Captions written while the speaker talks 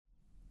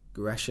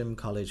Gresham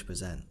College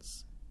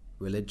presents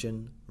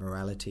Religion,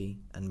 Morality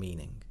and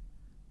Meaning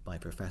by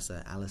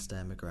Professor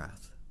Alistair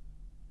McGrath.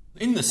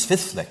 In this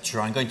fifth lecture,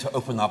 I'm going to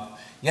open up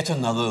yet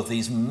another of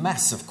these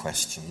massive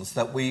questions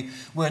that we're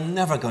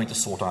never going to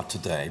sort out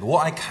today. But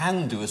what I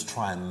can do is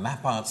try and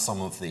map out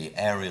some of the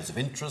areas of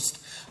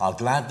interest. I'll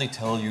gladly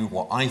tell you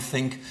what I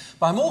think,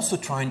 but I'm also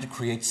trying to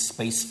create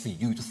space for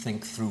you to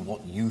think through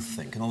what you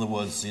think. In other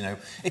words,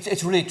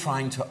 it's really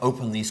trying to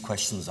open these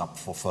questions up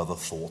for further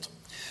thought.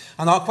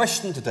 And our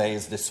question today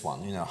is this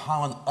one,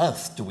 how on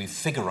earth do we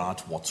figure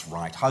out what's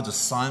right? How does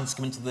science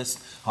come into this?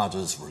 How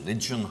does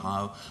religion?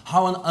 How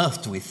on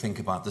earth do we think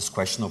about this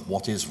question of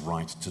what is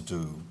right to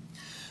do?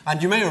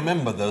 And you may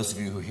remember, those of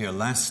you who were here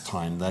last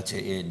time, that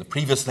in the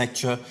previous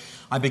lecture,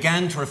 I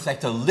began to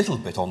reflect a little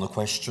bit on the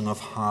question of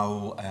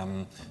how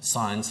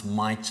science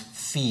might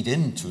feed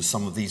into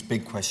some of these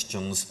big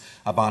questions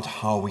about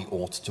how we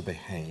ought to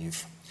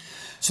behave.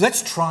 So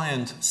let's try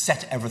and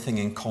set everything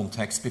in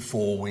context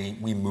before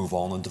we move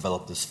on and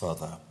develop this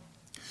further.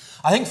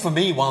 I think for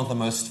me, one of the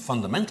most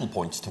fundamental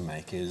points to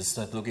make is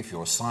that, look, if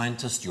you're a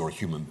scientist, you're a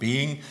human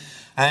being,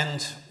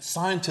 and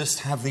scientists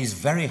have these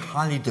very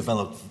highly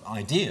developed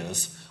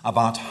ideas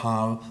about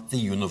how the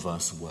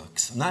universe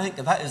works. And I think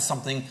that is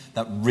something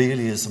that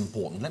really is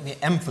important. Let me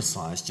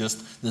emphasize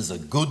just there's a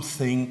good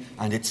thing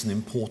and it's an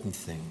important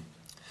thing.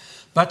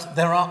 But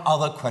there are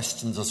other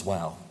questions as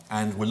well.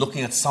 And we're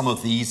looking at some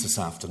of these this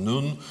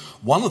afternoon.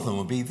 One of them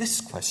will be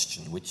this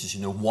question, which is,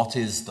 what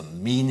is the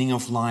meaning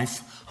of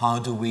life? How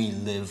do we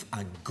live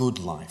a good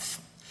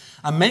life?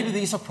 And maybe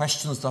these are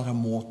questions that are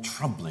more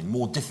troubling,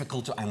 more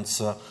difficult to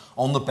answer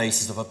on the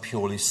basis of a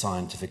purely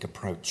scientific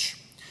approach.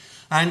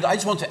 And I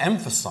just want to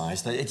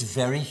emphasize that it's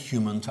very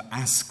human to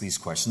ask these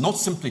questions, not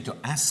simply to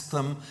ask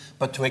them,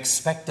 but to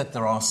expect that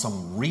there are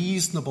some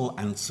reasonable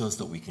answers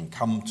that we can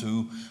come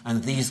to,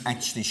 and these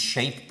actually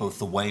shape both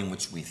the way in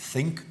which we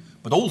think,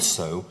 but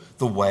also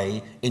the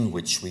way in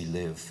which we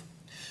live.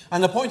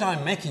 And the point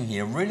I'm making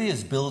here really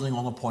is building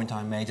on a point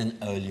I made in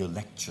earlier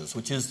lectures,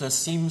 which is there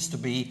seems to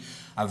be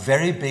a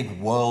very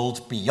big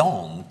world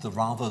beyond the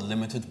rather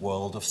limited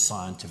world of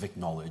scientific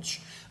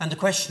knowledge. And the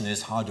question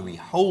is, how do we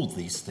hold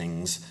these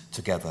things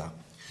together?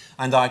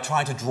 And I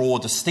try to draw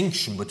a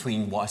distinction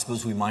between what I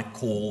suppose we might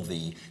call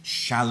the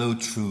shallow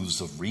truths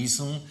of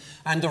reason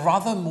and the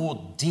rather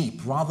more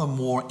deep, rather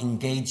more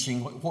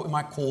engaging, what we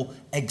might call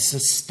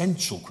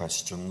existential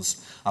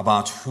questions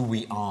about who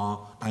we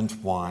are and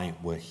why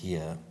we're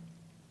here.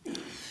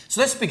 So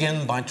let's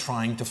begin by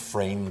trying to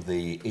frame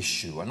the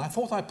issue. And I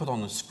thought I'd put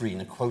on the screen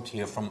a quote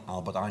here from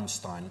Albert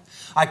Einstein.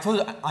 I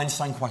quote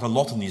Einstein quite a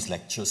lot in these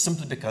lectures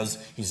simply because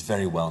he's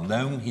very well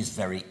known, he's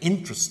very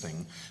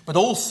interesting, but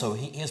also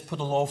he has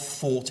put a lot of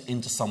thought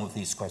into some of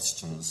these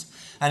questions.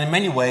 And in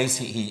many ways,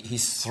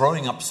 he's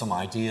throwing up some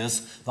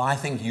ideas that I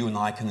think you and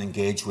I can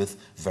engage with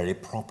very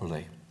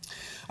properly.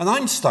 And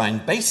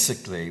Einstein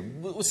basically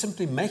was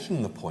simply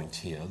making the point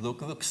here.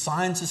 Look,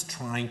 science is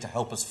trying to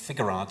help us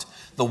figure out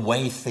the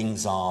way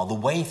things are, the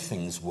way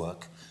things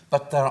work.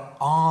 But there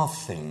are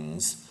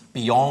things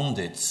beyond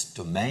its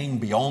domain,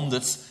 beyond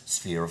its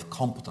sphere of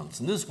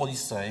competence. And this is what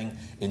he's saying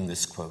in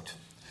this quote.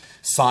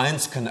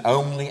 Science can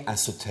only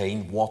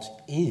ascertain what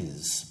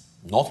is,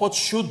 not what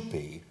should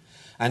be.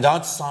 And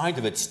outside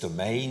of its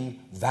domain,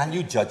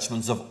 value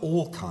judgments of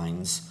all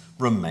kinds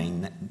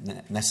remain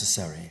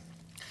necessary.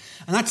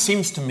 And that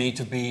seems to me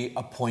to be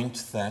a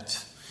point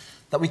that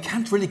we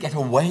can't really get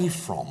away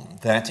from,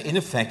 that in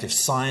effect, if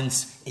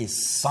science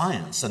is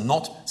science and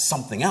not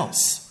something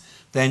else,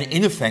 then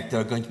in effect there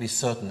are going to be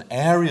certain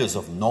areas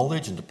of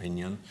knowledge and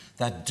opinion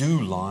that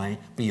do lie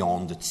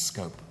beyond its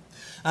scope.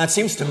 And it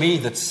seems to me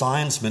that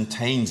science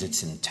maintains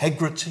its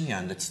integrity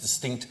and its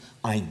distinct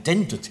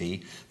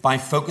identity by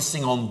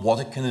focusing on what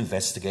it can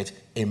investigate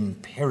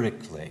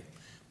empirically.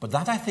 But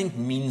that, I think,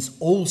 means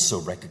also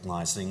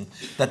recognizing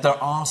that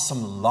there are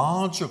some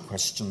larger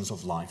questions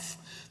of life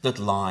that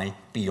lie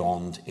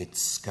beyond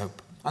its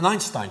scope. And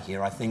Einstein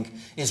here, I think,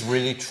 is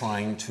really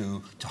trying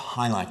to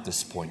highlight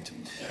this point.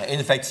 In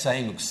effect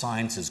saying, look,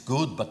 science is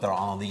good, but there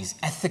are these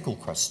ethical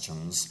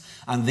questions,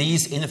 and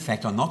these, in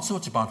effect, are not so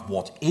much about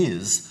what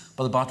is,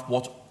 but about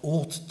what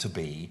ought to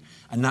be,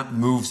 and that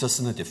moves us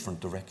in a different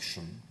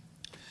direction.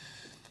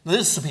 Now,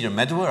 this is Sir Peter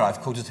Medawar.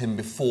 I've quoted him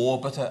before,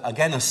 but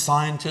again, a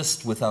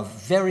scientist with a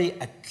very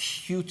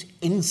acute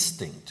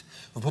instinct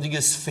for putting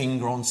his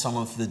finger on some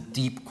of the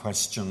deep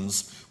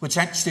questions which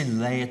actually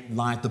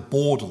lie at the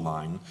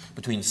borderline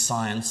between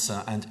science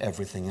and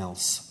everything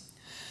else.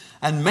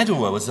 And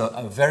Medawar was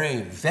a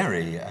very,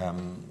 very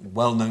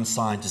well-known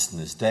scientist in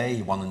his day.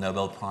 He won the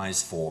Nobel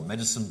Prize for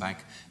Medicine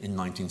back in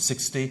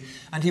 1960.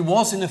 And he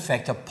was, in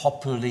effect, a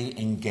popularly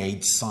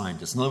engaged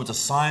scientist. In other words, a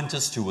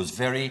scientist who was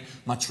very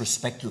much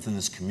respected within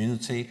his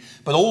community,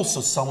 but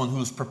also someone who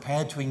was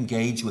prepared to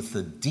engage with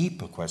the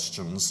deeper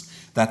questions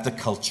that the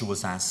culture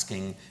was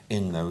asking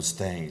in those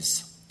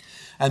days.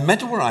 And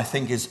Medawar, I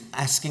think, is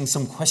asking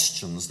some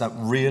questions that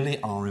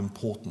really are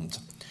important.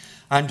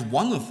 And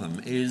one of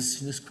them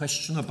is this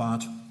question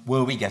about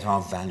where we get our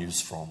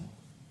values from.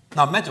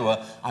 Now,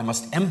 Medawar, I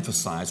must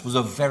emphasize, was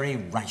a very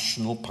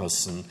rational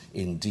person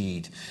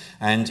indeed,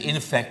 and in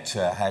effect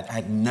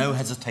had no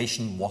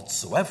hesitation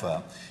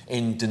whatsoever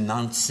in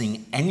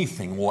denouncing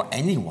anything or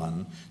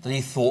anyone that he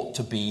thought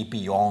to be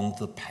beyond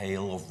the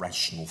pale of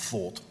rational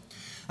thought.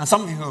 And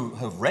some of you who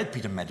have read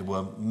Peter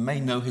Medawar may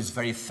know his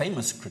very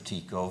famous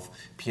critique of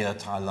Pierre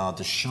Teilhard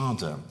de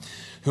Chardin,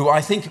 who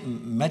I think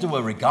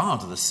Medawar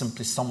regarded as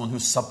simply someone who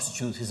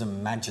substituted his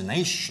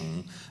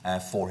imagination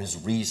for his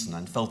reason,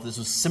 and felt this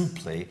was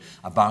simply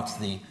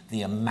about the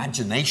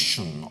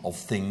imagination of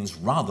things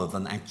rather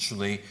than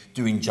actually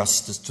doing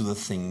justice to the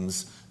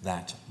things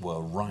that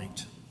were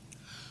right.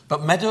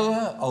 But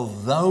Medawar,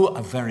 although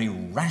a very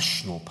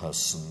rational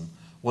person,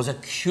 was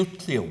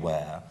acutely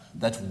aware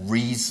that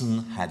reason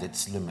had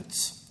its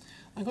limits.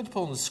 I'm going to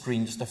put on the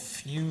screen just a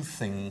few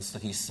things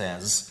that he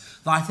says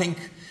that I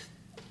think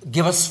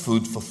give us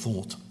food for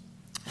thought.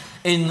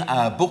 In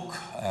a book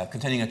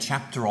containing a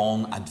chapter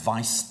on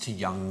advice to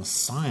young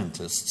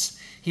scientists,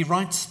 he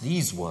writes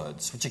these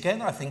words, which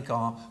again I think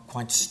are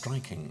quite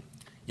striking.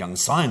 Young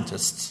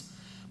scientists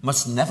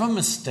must never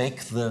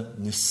mistake the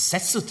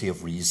necessity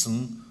of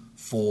reason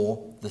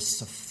for the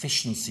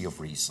sufficiency of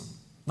reason.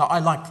 Now, I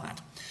like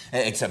that.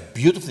 It's a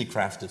beautifully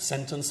crafted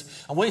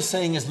sentence, and what he's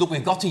saying is, look,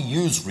 we've got to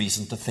use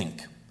reason to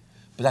think,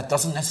 but that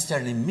doesn't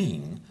necessarily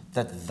mean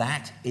that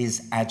that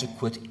is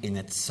adequate in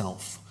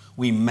itself.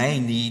 We may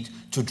need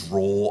to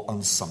draw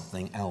on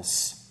something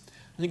else.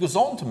 And he goes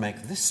on to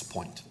make this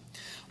point.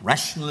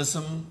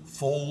 Rationalism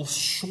falls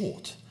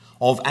short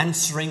of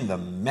answering the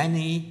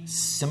many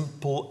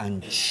simple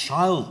and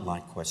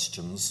childlike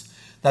questions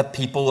that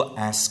people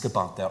ask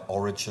about their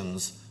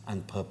origins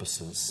and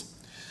purposes.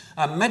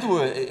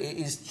 Medawar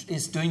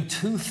is doing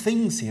two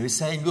things here. He's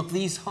saying, look,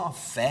 these are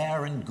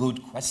fair and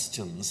good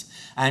questions,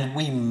 and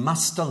we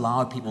must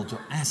allow people to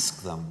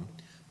ask them.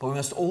 But we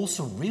must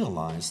also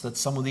realize that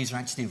some of these are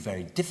actually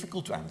very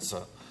difficult to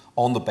answer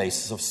on the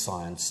basis of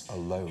science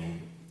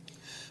alone.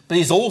 But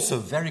he's also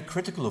very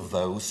critical of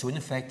those who, in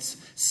effect,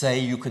 say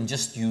you can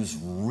just use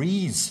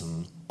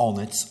reason on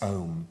its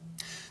own.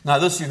 Now,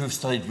 those of you who have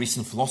studied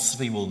recent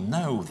philosophy will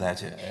know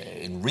that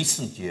in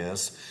recent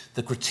years,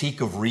 the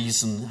critique of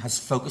reason has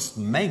focused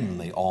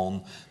mainly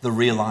on the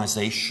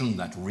realization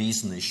that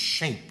reason is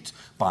shaped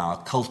by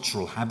our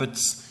cultural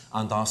habits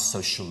and our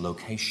social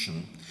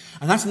location.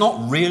 And that's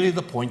not really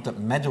the point that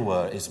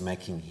Medawar is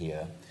making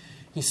here.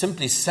 He's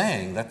simply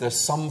saying that there's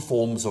some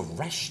forms of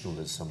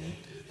rationalism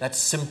that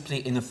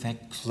simply, in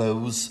effect,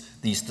 close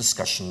these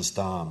discussions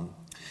down.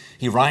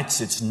 He writes,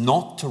 it's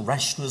not to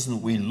rationalism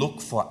that we look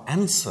for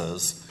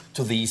answers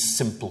to these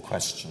simple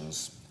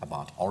questions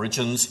about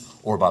origins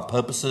or about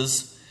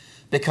purposes,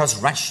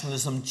 because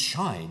rationalism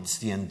chides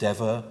the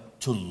endeavor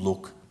to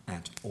look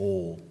at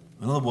all.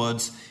 In other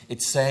words,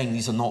 it's saying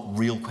these are not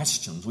real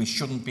questions. We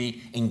shouldn't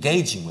be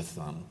engaging with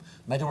them.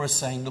 Medawar is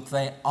saying, look,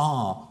 they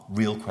are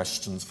real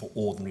questions for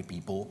ordinary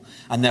people,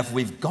 and therefore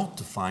we've got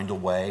to find a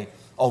way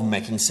of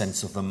making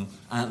sense of them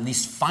and at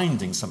least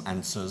finding some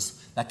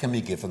answers that can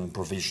be given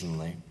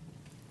provisionally.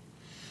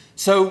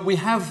 So we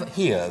have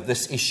here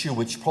this issue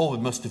which probably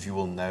most of you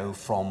will know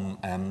from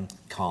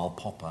Karl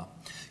Popper.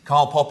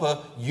 Karl Popper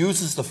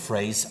uses the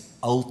phrase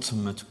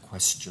ultimate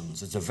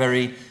questions. It's a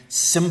very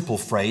simple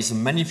phrase,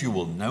 and many of you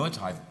will know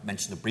it. I've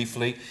mentioned it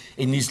briefly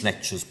in these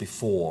lectures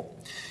before.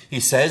 He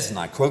says, and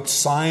I quote,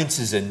 "Science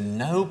is in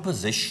no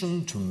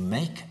position to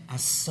make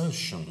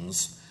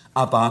assertions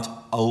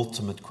about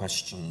ultimate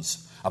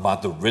questions,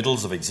 about the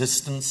riddles of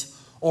existence,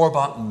 or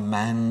about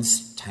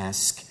man's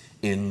task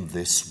in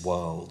this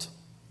world."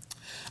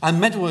 And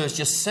Medawar is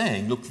just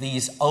saying, look,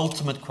 these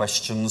ultimate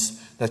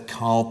questions that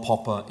Karl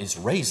Popper is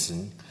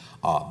raising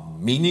are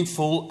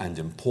meaningful and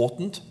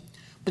important,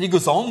 but he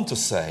goes on to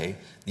say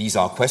these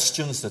are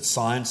questions that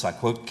science, I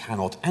quote,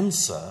 cannot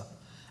answer,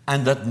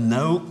 and that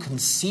no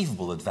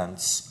conceivable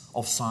advance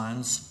of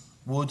science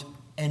would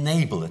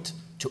enable it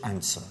to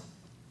answer.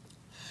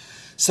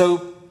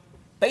 So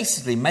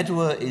basically,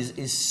 Medawar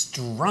is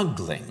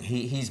struggling.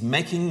 He's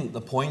making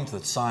the point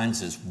that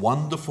science is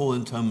wonderful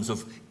in terms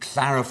of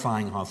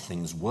clarifying how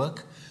things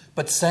work,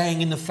 but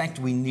saying, in effect,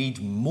 we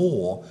need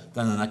more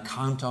than an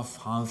account of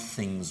how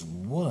things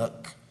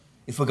work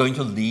if we're going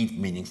to lead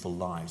meaningful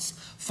lives.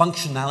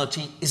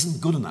 Functionality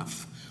isn't good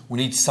enough. We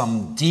need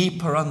some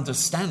deeper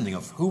understanding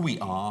of who we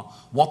are,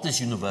 what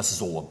this universe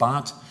is all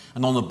about,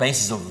 and on the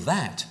basis of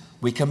that,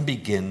 we can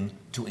begin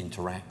to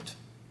interact.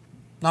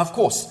 Now, of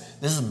course,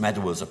 this is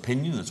Medawar's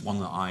opinion. It's one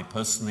that I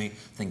personally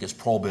think is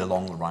probably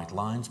along the right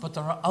lines, but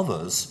there are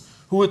others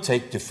who would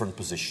take different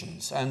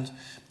positions. And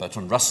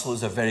Bertrand Russell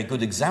is a very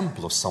good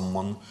example of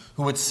someone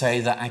who would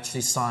say that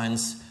actually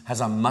science has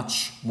a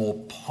much more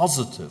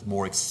positive,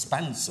 more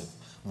expansive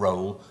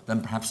role than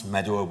perhaps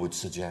Medawar would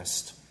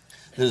suggest.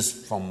 This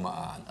is from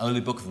an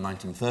early book of the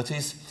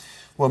 1930s,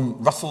 where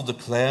Russell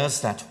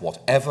declares that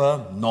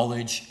whatever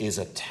knowledge is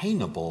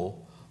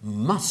attainable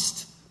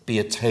must be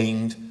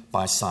attained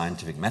by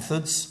scientific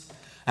methods,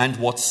 and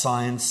what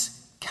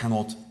science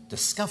cannot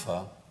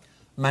discover,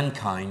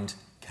 mankind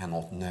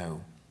cannot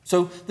know.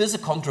 So there's a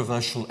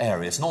controversial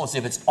area. It's not as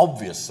if it's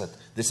obvious that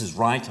this is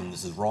right and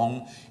this is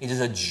wrong. It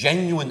is a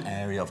genuine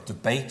area of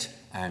debate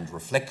and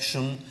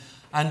reflection.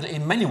 And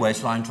in many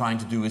ways, what I'm trying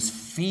to do is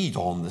feed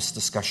on this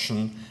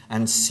discussion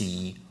and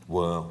see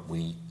where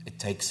it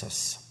takes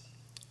us.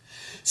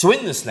 So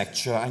in this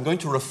lecture, I'm going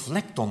to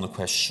reflect on the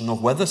question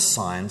of whether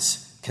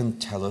science can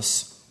tell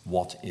us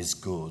what is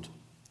good.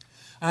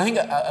 And I think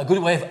a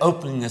good way of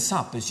opening this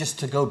up is just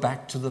to go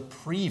back to the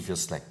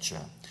previous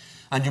lecture.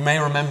 And you may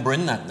remember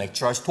in that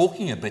lecture I was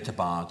talking a bit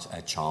about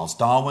Charles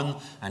Darwin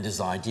and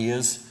his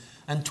ideas.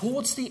 And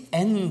towards the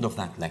end of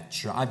that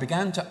lecture, I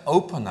began to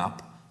open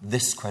up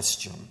this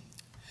question.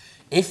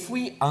 If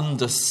we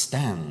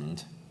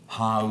understand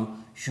how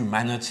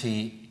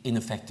humanity in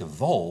effect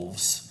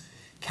evolves,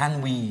 can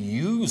we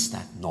use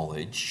that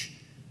knowledge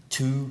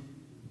to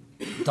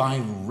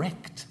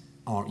direct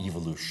our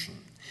evolution?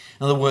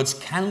 In other words,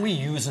 can we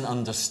use an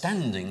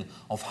understanding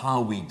of how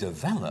we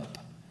develop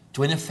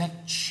to in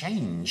effect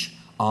change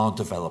our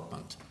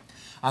development?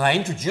 And I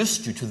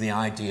introduced you to the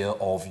idea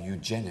of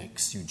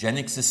eugenics.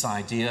 Eugenics, this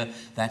idea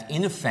that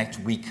in effect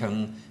we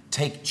can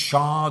take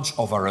charge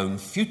of our own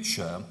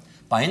future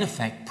by in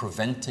effect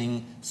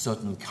preventing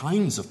certain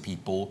kinds of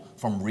people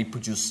from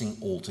reproducing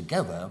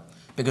altogether,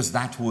 because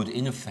that would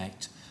in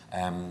effect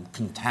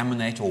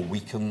contaminate or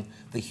weaken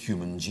the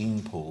human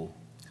gene pool.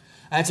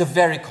 And it's a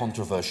very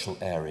controversial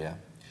area.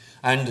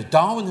 And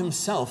Darwin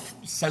himself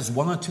says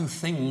one or two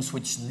things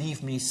which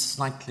leave me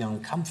slightly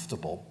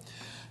uncomfortable.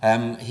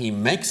 He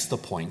makes the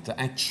point that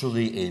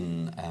actually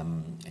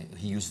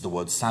he used the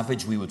word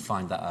savage. We would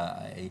find that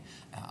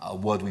a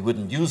word we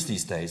wouldn't use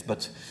these days,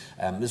 but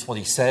this is what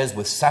he says: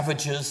 with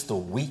savages, the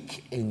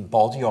weak in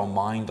body or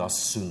mind are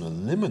soon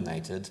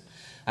eliminated,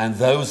 and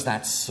those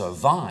that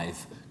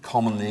survive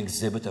commonly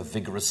exhibit a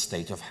vigorous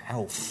state of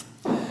health.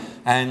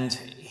 And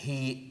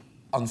he,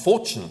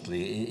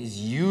 unfortunately,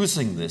 is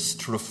using this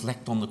to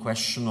reflect on the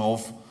question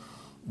of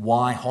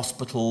why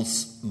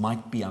hospitals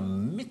might be a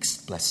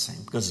mixed blessing.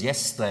 Because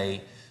yes,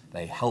 they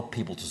help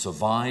people to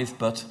survive,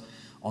 but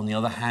on the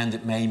other hand,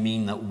 it may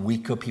mean that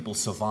weaker people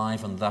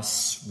survive and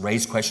thus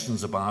raise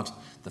questions about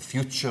the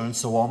future and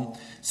so on.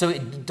 So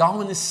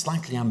Darwin is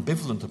slightly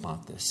ambivalent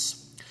about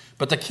this.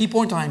 But the key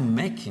point I'm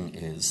making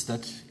is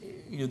that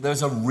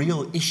there's a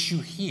real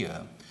issue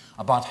here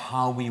about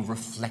how we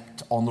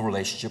reflect on the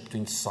relationship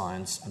between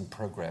science and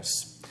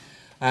progress.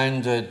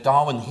 And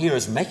Darwin here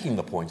is making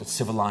the point that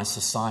civilized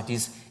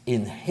societies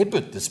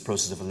inhibit this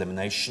process of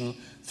elimination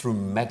through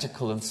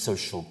medical and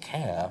social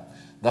care,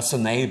 thus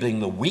enabling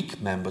the weak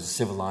members of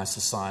civilized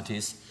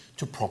societies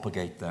to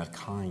propagate their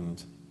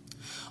kind.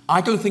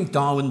 I don't think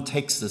Darwin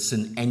takes this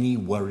in any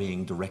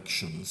worrying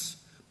directions,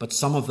 but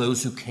some of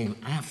those who came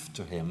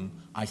after him,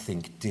 I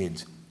think,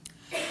 did.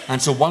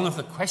 And so one of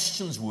the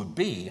questions would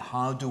be,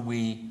 how do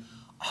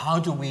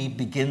we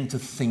begin to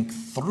think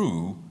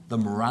through the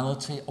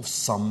morality of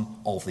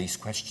some of these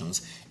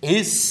questions?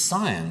 Is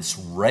science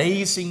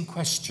raising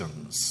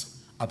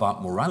questions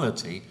about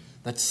morality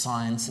that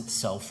science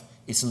itself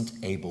isn't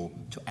able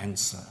to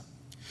answer?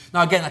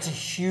 Now, again, that's a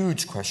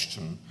huge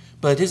question,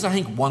 but it is, I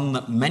think, one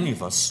that many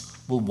of us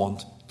will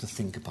want to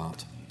think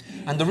about.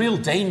 And the real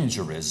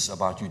danger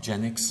about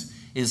eugenics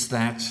is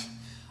that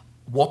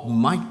what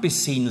might be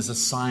seen as a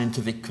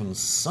scientific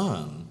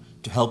concern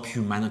to help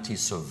humanity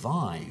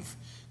survive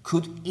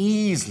could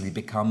easily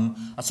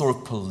become a sort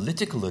of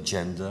political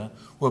agenda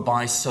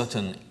whereby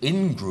certain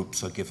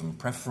in-groups are given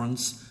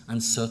preference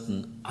and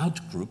certain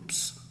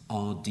out-groups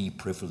are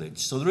deprivileged.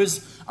 So there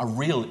is a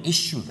real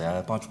issue there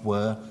about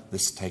where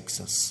this takes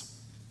us.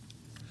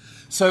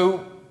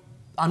 So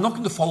I'm not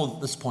going to follow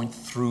this point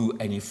through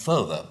any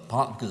further,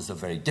 partly because it's a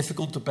very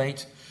difficult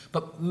debate,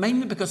 but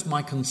mainly because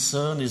my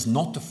concern is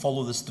not to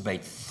follow this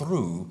debate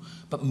through,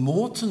 but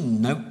more to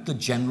note the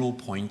general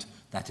point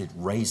that it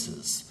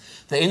raises.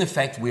 That in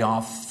effect we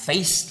are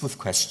faced with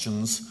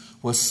questions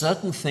where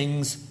certain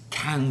things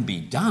can be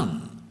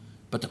done,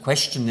 but the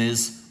question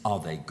is, are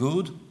they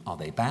good? Are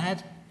they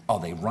bad? Are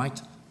they right?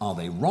 Are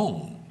they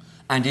wrong?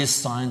 And is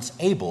science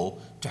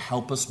able to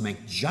help us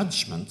make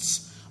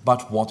judgments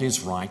about what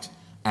is right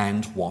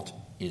and what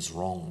is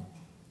wrong?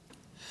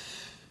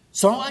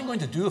 So what I'm going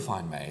to do, if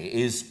I may,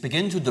 is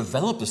begin to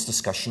develop this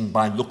discussion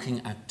by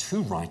looking at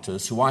two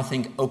writers who I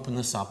think open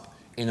this up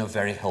in a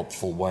very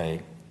helpful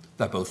way.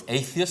 They're both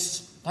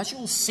atheists. As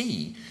you'll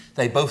see,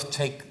 they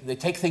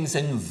take things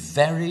in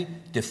very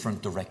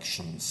different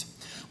directions.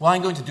 What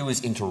I'm going to do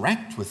is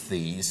interact with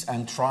these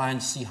and try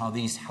and see how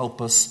these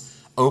help us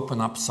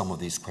open up some of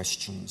these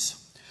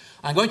questions.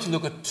 I'm going to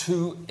look at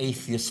two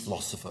atheist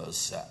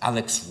philosophers,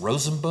 Alex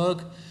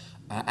Rosenberg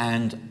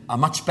and a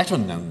much better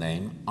known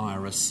name,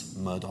 Iris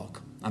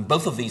Murdoch. And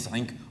both of these, I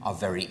think, are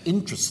very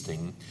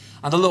interesting.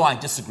 And although I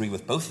disagree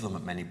with both of them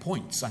at many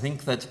points, I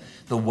think that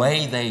the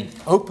way they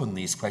open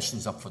these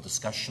questions up for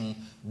discussion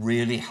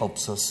really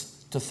helps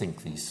us to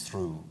think these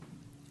through.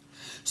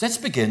 So let's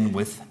begin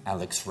with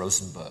Alex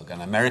Rosenberg,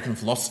 an American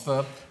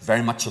philosopher,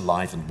 very much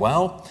alive and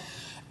well.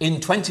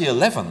 In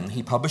 2011,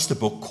 he published a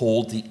book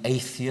called The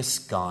Atheist's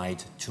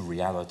Guide to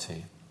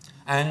Reality.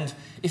 And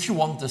if you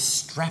want the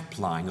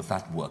strapline of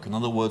that work, in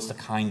other words, the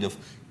kind of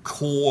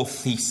core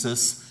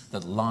thesis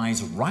that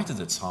lies right at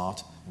its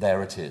heart,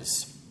 there it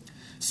is.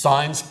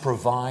 Science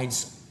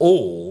provides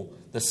all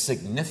the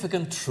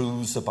significant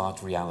truths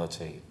about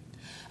reality.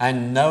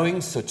 And knowing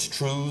such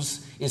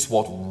truths is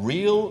what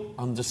real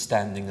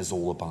understanding is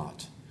all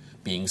about.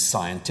 Being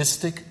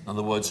scientistic, in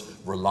other words,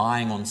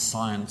 relying on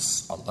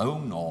science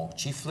alone or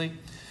chiefly,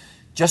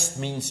 just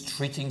means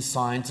treating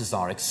science as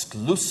our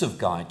exclusive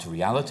guide to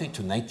reality,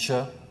 to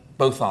nature,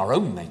 both our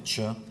own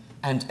nature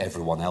and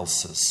everyone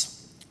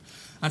else's.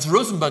 And so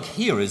Rosenberg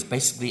here is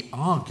basically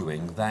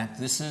arguing that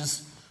this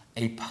is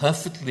a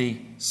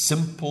perfectly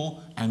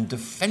simple and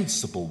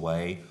defensible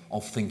way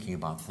of thinking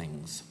about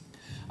things.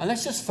 And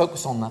let's just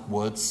focus on that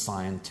word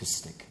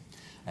scientistic.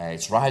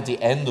 It's right at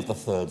the end of the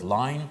third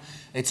line.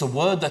 It's a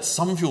word that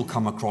some of you will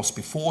come across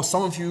before,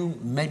 some of you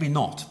maybe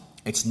not.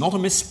 It's not a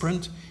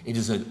misprint. It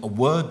is a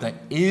word that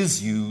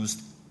is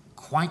used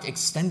quite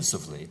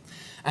extensively,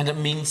 and it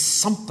means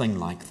something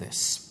like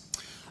this.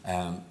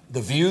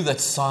 The view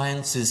that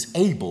science is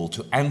able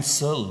to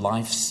answer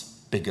life's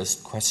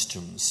biggest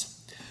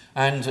questions.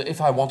 And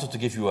if I wanted to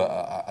give you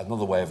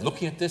another way of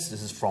looking at this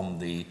is from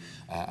the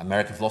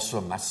American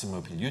philosopher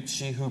Massimo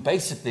Pigliucci, who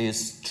basically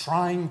is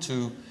trying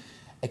to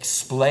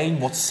explain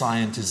what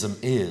scientism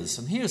is.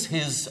 And here's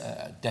his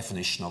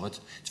definition of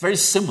it. It's very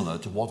similar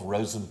to what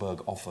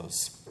Rosenberg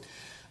offers.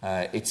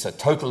 It's a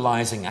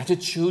totalizing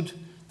attitude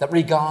that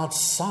regards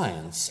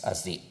science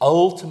as the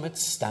ultimate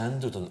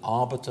standard and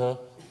arbiter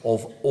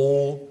of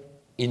all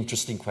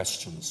interesting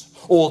questions.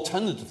 Or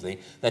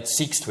alternatively, that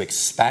seeks to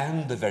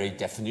expand the very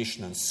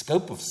definition and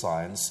scope of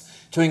science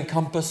to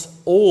encompass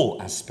all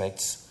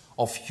aspects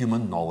of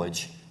human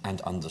knowledge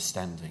and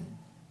understanding.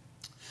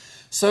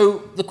 So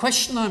the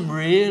question I'm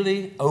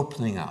really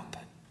opening up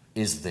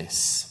is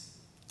this.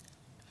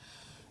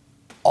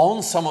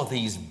 On some of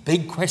these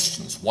big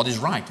questions, what is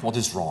right, what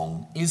is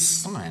wrong, is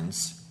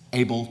science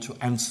able to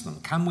answer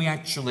them? Can we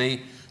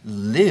actually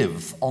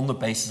live on the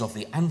basis of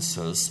the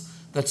answers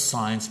that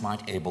science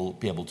might be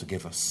able to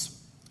give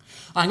us?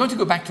 I'm going to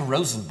go back to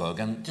Rosenberg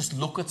and just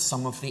look at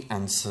some of the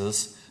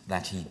answers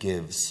that he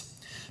gives.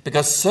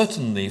 Because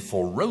certainly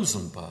for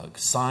Rosenberg,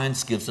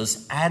 science gives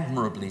us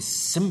admirably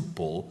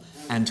simple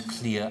and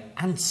clear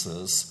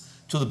answers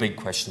to the big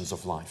questions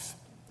of life.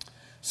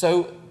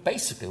 So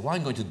basically what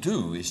I'm going to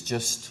do is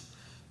just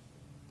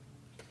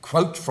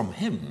quote from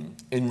him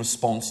in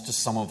response to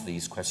some of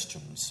these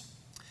questions.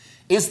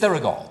 Is there a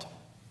God?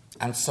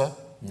 Answer,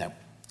 no.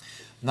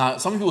 Now,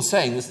 some people are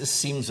saying this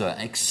seems an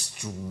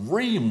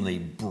extremely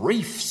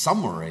brief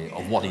summary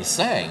of what he's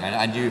saying,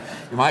 and you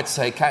might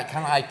say,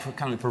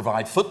 can we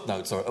provide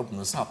footnotes or open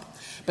this up?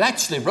 But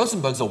actually,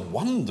 Rosenberg's a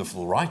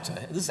wonderful writer.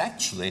 This is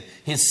actually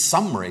his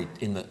summary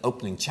in the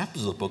opening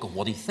chapters of the book of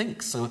what he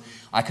thinks. So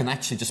I can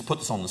actually just put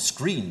this on the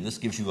screen. This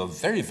gives you a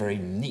very, very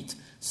neat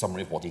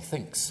summary of what he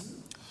thinks.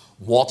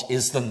 What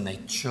is the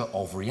nature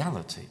of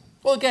reality?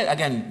 Well,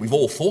 again, we've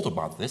all thought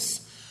about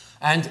this.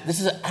 And this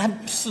is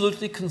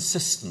absolutely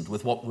consistent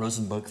with what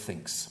Rosenberg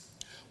thinks.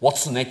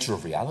 What's the nature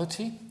of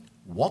reality?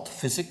 What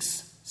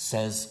physics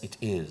says it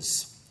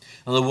is.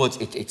 In other words,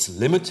 it's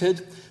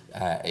limited,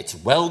 it's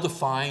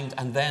well-defined,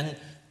 and then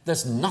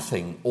there's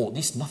nothing, or at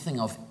least nothing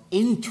of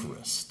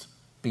interest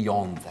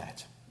beyond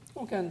that.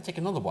 We're going to take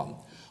another one.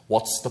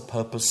 What's the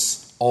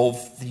purpose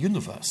of the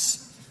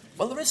universe?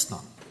 Well, there is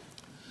none.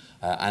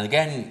 And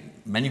again,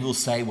 many will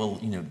say, well,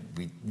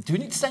 we do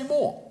need to say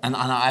more. And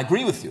I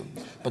agree with you.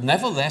 But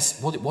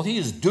nevertheless, what he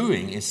is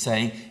doing is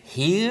saying,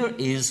 here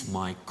is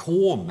my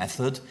core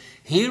method.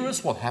 Here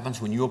is what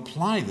happens when you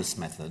apply this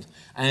method.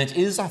 And it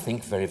is, I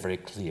think, very, very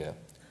clear.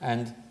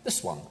 And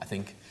this one, I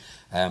think,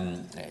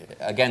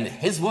 again,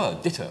 his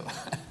word, ditto.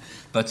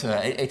 But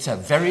it's a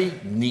very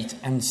neat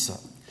answer.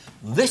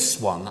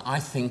 This one, I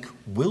think,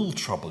 will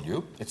trouble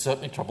you. It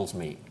certainly troubles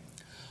me.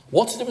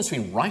 What's the difference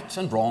between right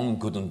and wrong,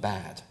 good and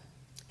bad?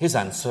 His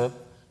answer,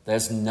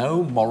 there's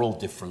no moral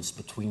difference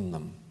between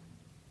them.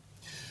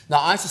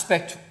 Now, I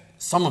suspect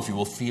some of you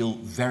will feel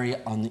very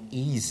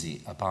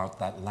uneasy about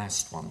that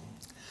last one.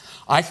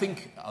 I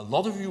think a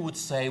lot of you would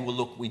say, well,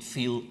 look, we'd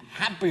feel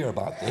happier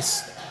about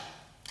this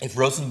if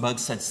Rosenberg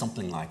said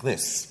something like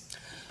this.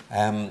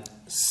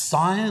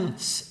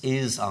 Science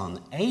is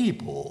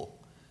unable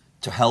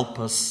to help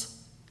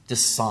us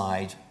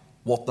decide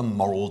what the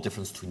moral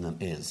difference between them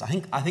is. I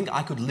think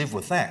I could live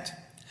with that.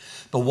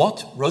 But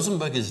what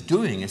Rosenberg is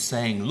doing is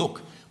saying,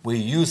 look, we're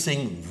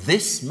using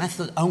this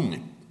method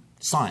only,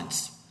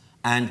 science,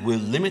 and we're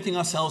limiting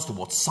ourselves to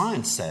what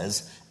science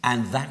says,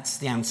 and that's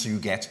the answer you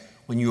get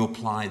when you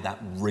apply that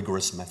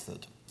rigorous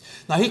method.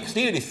 Now, he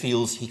clearly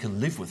feels he can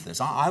live with this.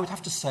 I would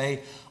have to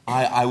say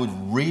I would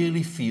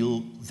really feel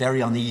very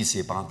uneasy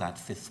about that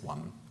fifth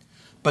one.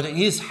 But it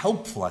is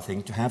helpful, I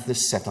think, to have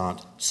this set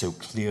out so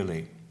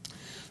clearly.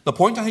 The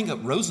point I think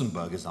that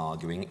Rosenberg is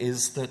arguing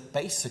is that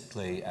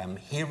basically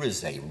here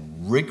is a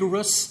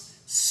rigorous,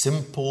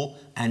 simple,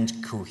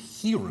 and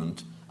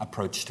coherent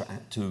approach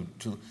to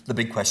the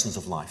big questions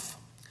of life.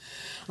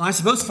 And I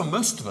suppose for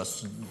most of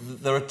us,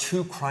 there are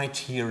two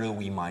criteria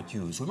we might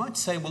use. We might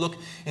say, well, look,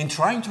 in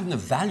trying to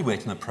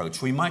evaluate an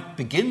approach, we might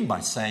begin by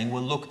saying,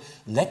 well, look,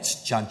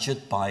 let's judge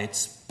it by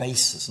its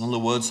basis. In other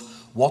words,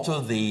 what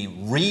are the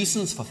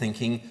reasons for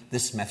thinking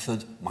this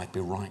method might be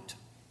right?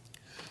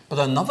 But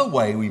another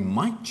way we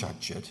might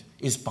judge it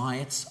is by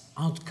its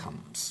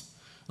outcomes.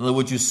 In other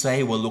words, you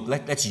say, well, look,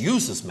 let's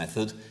use this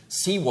method,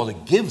 see what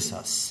it gives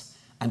us,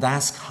 and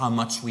ask how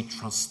much we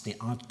trust the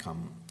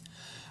outcome.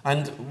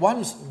 And what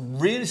I'm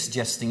really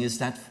suggesting is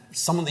that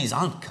some of these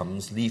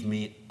outcomes leave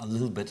me a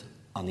little bit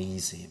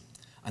uneasy.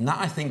 And that,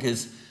 I think,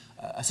 is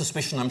a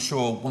suspicion I'm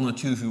sure one or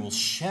two of you will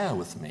share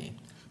with me.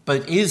 But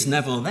it is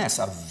nevertheless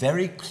a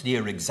very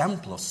clear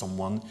example of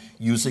someone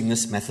using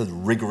this method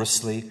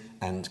rigorously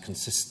and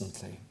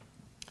consistently.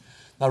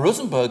 Now,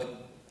 Rosenberg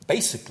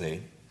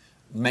basically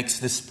makes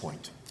this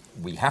point.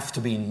 We have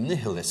to be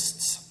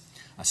nihilists,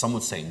 as some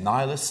would say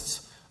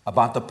nihilists,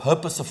 about the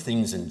purpose of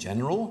things in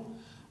general,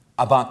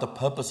 about the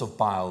purpose of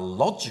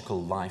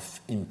biological life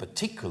in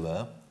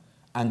particular,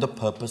 and the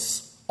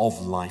purpose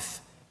of life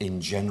in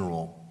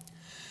general.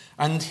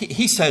 And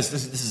he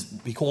says,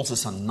 he calls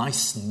this a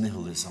nice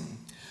nihilism.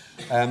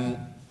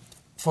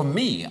 For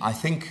me, I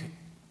think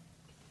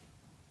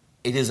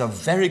it is a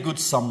very good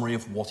summary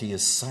of what he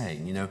is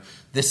saying. You know,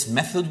 this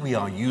method we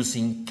are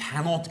using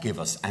cannot give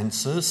us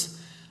answers,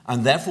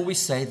 and therefore we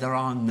say there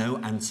are no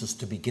answers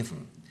to be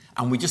given.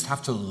 And we just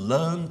have to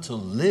learn to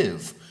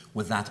live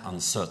with that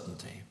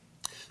uncertainty.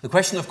 The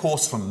question, of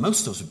course, for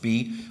most of us would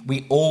be,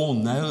 we all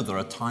know there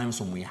are times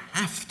when we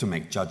have to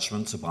make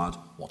judgments about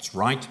what's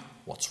right,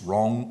 what's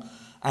wrong,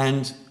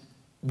 and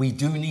we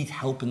do need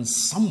help in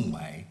some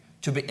way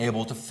to be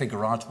able to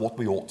figure out what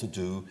we ought to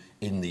do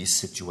in these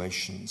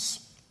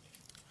situations.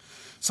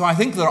 So I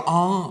think there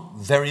are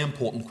very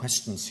important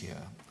questions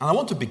here. And I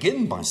want to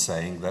begin by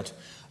saying that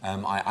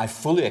I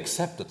fully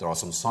accept that there are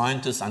some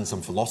scientists and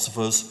some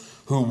philosophers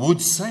who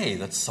would say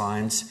that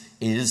science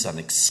is an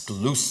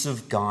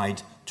exclusive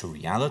guide to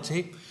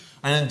reality.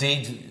 And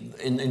indeed,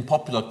 in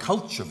popular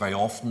culture, very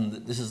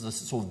often, this is the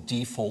sort of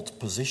default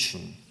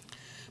position.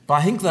 But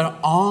I think there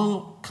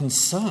are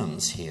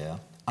concerns here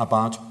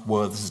about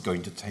where this is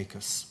going to take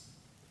us.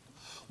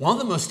 One of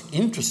the most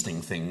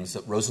interesting things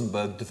that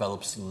Rosenberg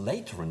develops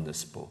later in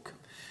this book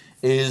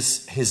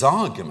is his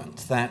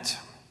argument that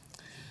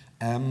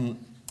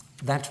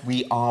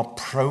we are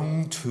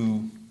prone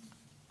to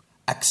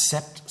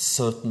accept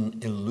certain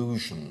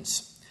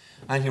illusions.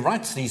 And he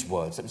writes these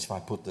words. Let me see if I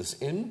put this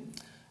in.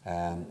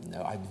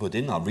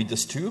 I'll read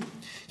this to you.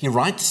 He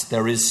writes,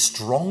 there is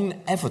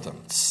strong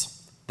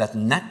evidence that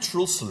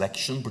natural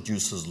selection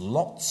produces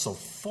lots of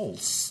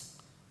false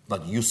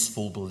but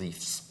useful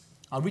beliefs.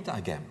 I'll read that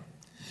again.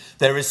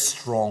 There is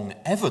strong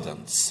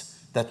evidence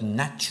that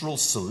natural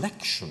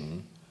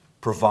selection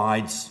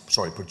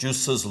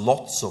produces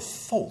lots of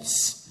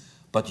false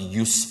but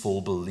useful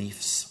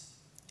beliefs.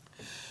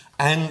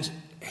 And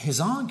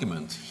his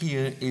argument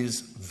here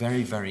is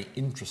very, very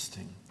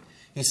interesting.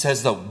 He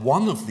says that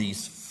one of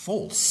these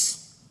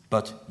false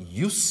but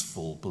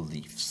useful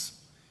beliefs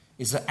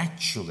is that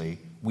actually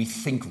we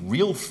think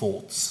real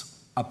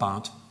thoughts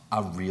about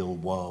our real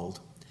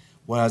world,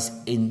 whereas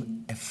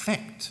in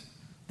effect,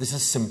 this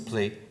is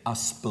simply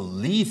us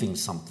believing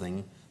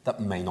something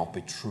that may not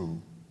be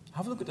true.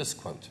 Have a look at this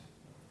quote.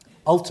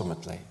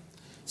 Ultimately,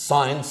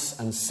 science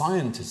and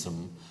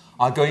scientism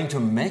are going to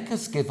make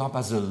us give up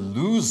as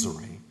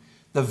illusory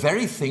the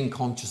very thing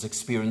conscious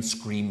experience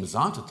screams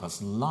out at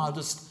us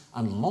loudest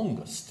and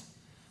longest,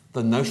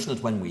 the notion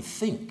that when we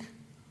think,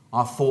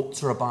 our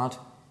thoughts are about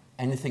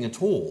anything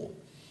at all,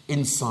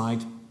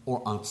 inside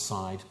or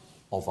outside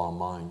of our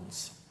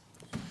minds.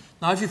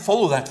 Now, if you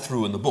follow that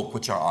through in the book,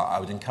 which I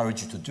would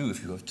encourage you to do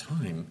if you have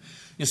time,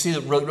 you see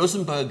that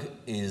Rosenberg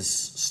is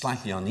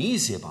slightly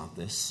uneasy about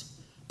this,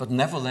 but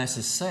nevertheless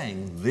is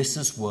saying, this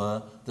is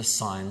where the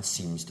science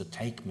seems to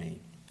take me.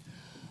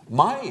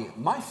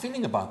 My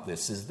feeling about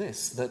this is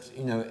this, that,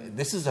 you know,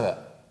 this is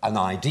an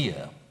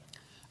idea,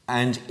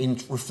 and in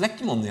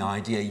reflecting on the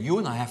idea, you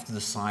and I have to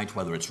decide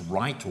whether it's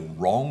right or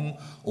wrong,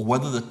 or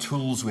whether the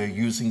tools we're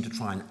using to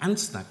try and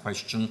answer that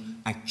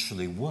question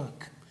actually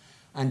work.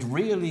 And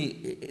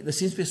really, there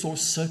seems to be a sort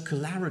of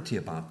circularity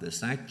about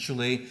this.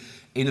 Actually,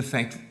 in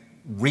effect,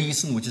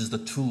 reason, which is the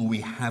tool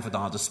we have at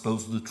our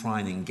disposal to try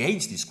and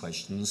engage these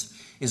questions,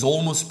 is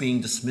almost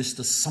being dismissed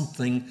as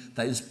something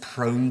that is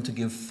prone to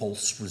give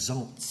false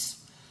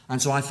results.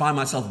 And so I find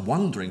myself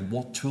wondering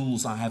what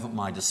tools I have at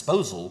my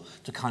disposal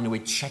to kind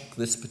of check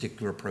this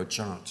particular approach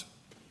out.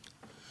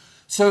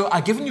 So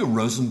I've given you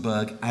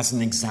Rosenberg as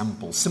an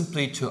example,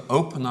 simply to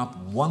open up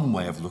one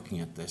way of looking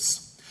at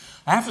this.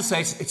 I have to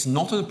say it's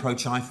not an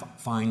approach I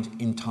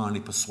find entirely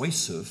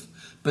persuasive,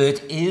 but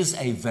it is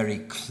a very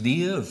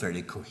clear,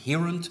 very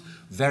coherent,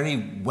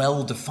 very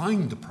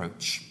well-defined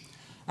approach.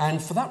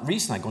 And for that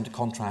reason, I'm going to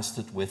contrast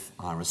it with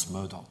Iris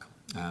Murdoch,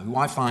 who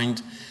I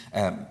find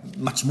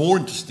much more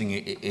interesting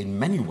in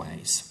many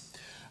ways.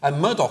 And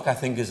Murdoch, I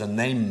think, is a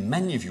name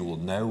many of you will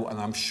know, and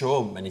I'm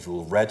sure many of you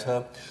will have read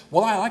her.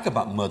 What I like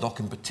about Murdoch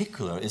in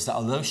particular is that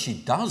although she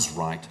does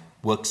write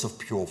works of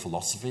pure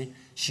philosophy,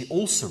 she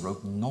also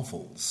wrote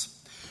novels.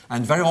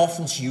 And very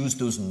often she used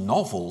those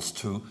novels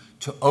to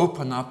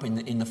open up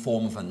in the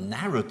form of a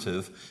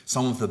narrative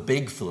some of the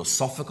big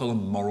philosophical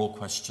and moral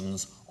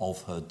questions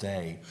of her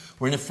day,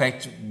 where in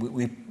effect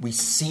we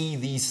see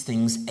these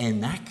things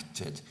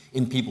enacted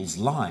in people's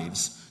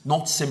lives,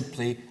 not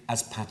simply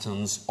as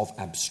patterns of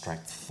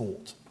abstract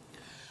thought.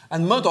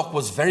 And Murdoch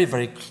was very,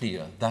 very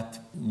clear that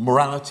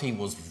morality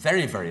was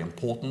very, very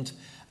important,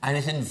 and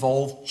it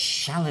involved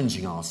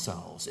challenging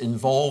ourselves,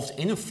 involved,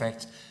 in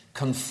effect,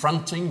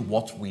 confronting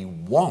what we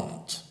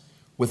want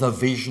with a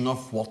vision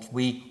of what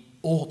we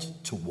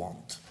ought to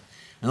want.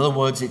 In other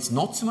words, it's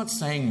not so much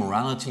saying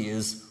morality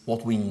is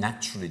what we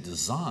naturally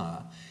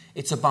desire.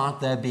 It's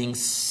about there being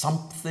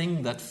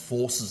something that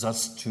forces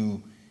us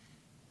to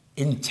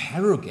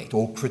interrogate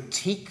or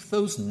critique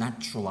those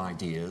natural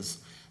ideas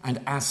and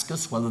ask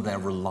us whether they're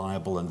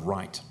reliable and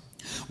right.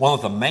 One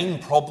of the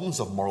main problems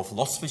of moral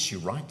philosophy, she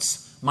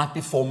writes, might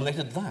be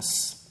formulated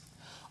thus: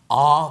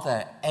 are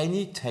there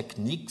any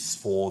techniques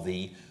for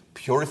the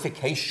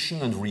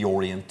purification and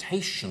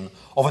reorientation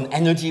of an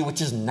energy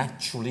which is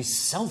naturally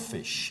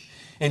selfish,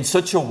 in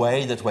such a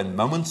way that when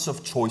moments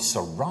of choice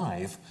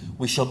arrive,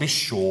 we shall be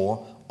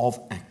sure of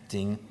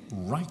acting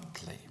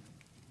rightly?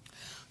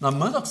 Now,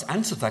 Murdoch's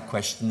answer to that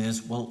question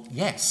is, well,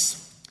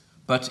 yes,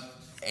 but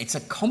it's a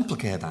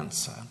complicated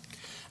answer.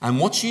 And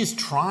what she is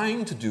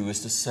trying to do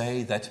is to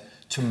say that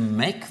to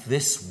make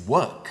this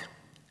work,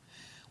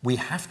 we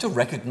have to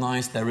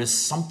recognize there is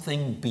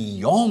something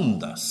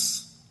beyond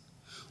us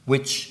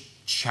which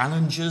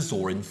challenges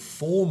or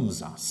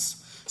informs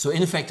us. So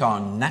in effect, our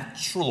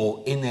natural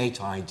or innate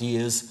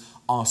ideas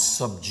are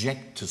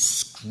subject to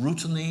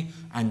scrutiny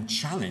and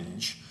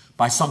challenge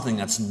by something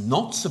that's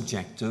not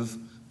subjective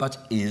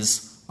but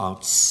is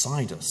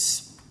outside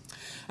us.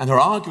 And her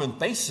argument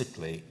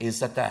basically is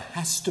that there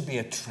has to be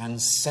a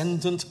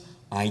transcendent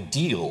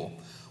ideal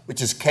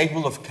which is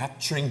capable of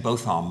capturing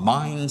both our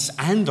minds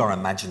and our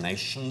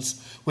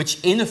imaginations, which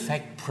in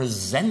effect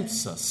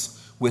presents us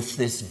with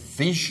this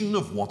vision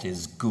of what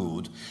is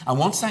good. And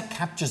once that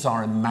captures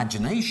our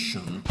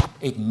imagination,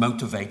 it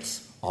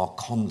motivates our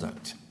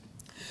conduct.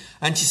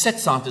 And she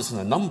sets out this in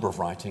a number of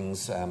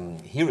writings.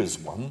 Here is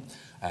one.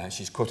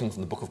 She's quoting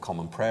from the Book of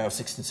Common Prayer of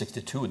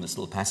 1662 in this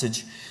little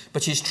passage.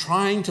 But she's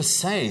trying to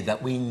say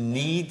that we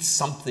need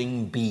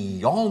something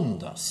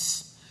beyond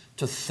us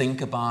to think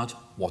about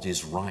what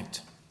is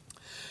right.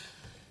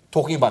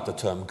 Talking about the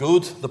term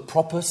good, the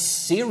proper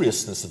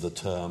seriousness of the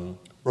term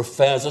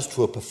refers us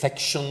to a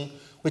perfection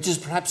which is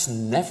perhaps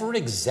never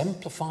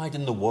exemplified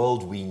in the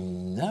world we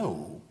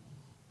know.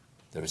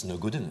 There is no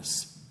good in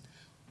us,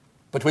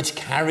 but which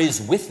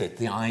carries with it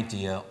the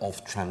idea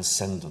of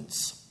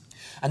transcendence.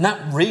 And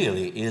that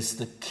really is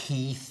the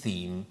key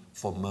theme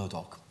for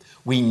Murdoch.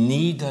 We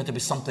need there to be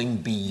something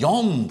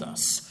beyond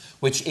us,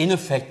 which in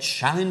effect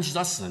challenges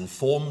us and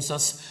informs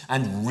us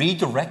and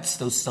redirects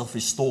those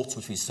selfish thoughts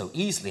which we so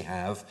easily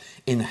have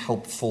in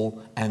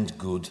helpful and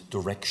good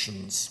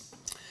directions.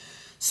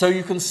 So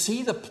you can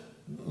see that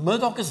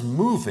Murdoch is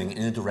moving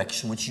in a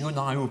direction which you and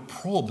I would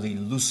probably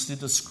loosely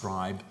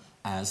describe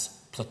as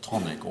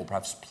Platonic or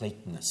perhaps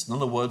Platonist. In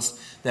other words,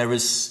 there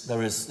is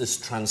this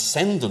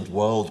transcendent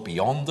world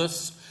beyond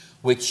us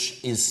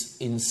which is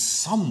in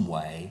some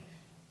way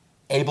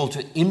able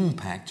to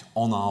impact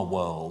on our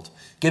world,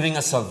 giving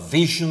us a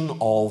vision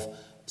of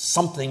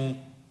something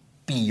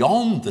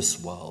beyond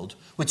this world,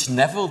 which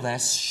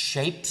nevertheless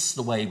shapes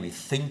the way we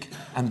think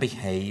and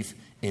behave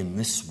in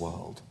this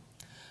world.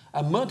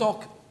 And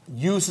Murdoch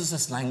uses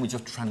this language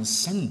of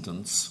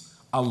transcendence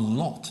a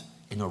lot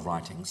in her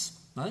writings.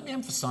 Now let me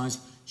emphasize,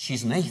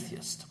 she's an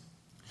atheist.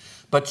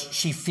 But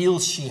she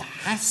feels she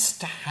has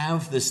to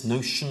have this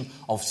notion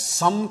of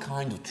some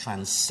kind of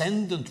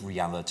transcendent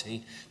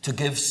reality to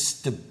give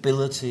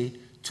stability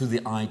to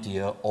the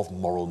idea of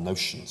moral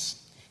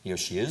notions. Here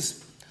she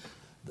is.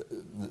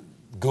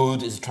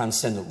 Good is a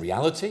transcendent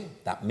reality.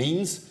 That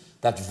means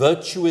that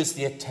virtue is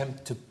the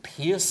attempt to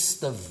pierce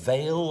the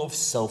veil of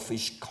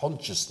selfish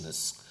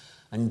consciousness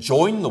and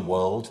join the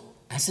world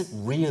as it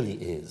really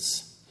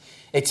is.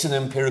 It's an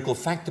empirical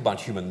fact about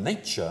human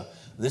nature.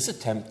 This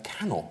attempt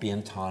cannot be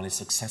entirely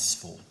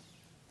successful.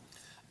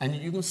 And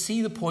you can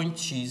see the point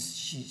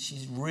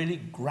she's really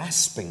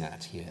grasping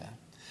at here,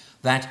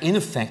 that in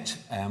effect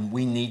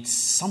we need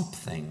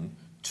something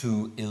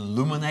to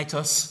illuminate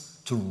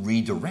us, to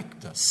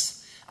redirect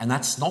us. And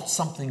that's not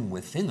something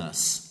within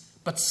us,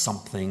 but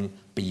something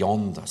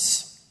beyond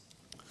us.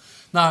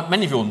 Now,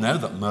 many of you will know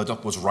that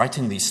Murdoch was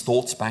writing these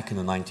thoughts back in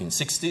the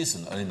 1960s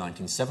and early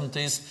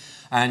 1970s.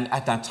 And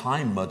at that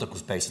time, Murdoch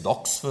was based at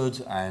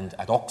Oxford, and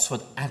at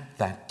Oxford at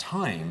that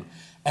time,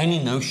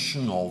 any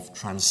notion of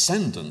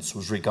transcendence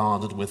was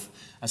regarded with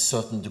a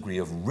certain degree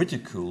of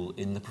ridicule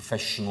in the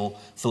professional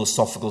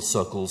philosophical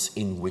circles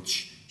in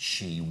which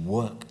she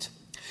worked.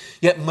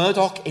 Yet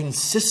Murdoch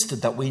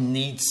insisted that we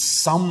need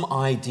some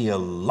idea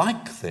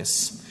like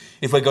this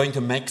if we're going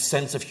to make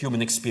sense of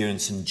human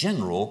experience in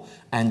general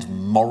and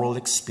moral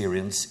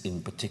experience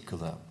in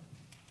particular.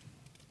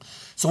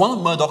 So one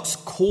of Murdoch's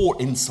core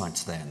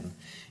insights then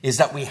is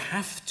that we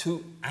have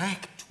to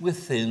act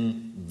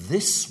within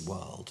this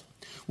world,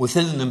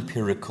 within an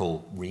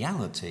empirical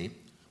reality,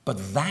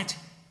 but that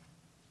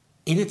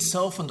in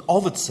itself and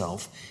of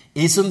itself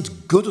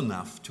isn't good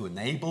enough to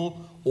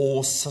enable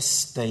or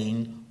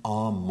sustain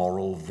our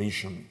moral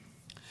vision.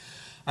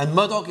 And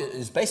Murdoch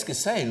is basically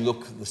saying,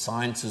 look, the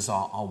sciences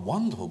are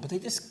wonderful, but they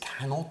just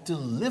cannot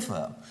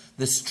deliver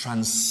this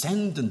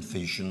transcendent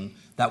vision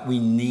that we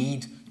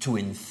need to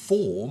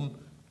inform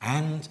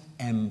and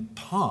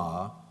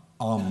empower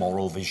our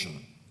moral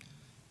vision.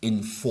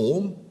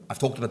 Inform, I've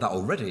talked about that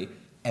already.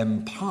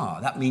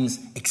 Empower, that means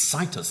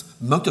excite us,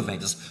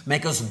 motivate us,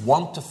 make us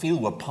want to feel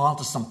we're part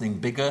of something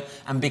bigger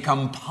and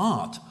become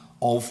part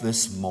of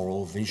this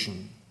moral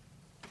vision.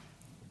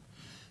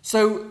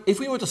 So if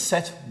we were to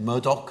set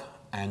Murdoch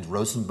and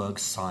Rosenberg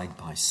side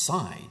by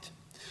side,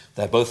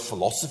 they're both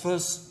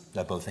philosophers,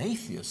 they're both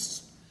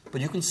atheists,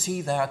 but you can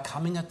see they are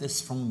coming at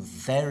this from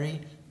very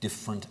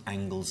different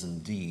angles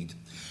indeed.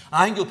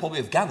 I think you'll probably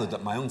have gathered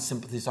that my own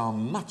sympathies are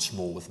much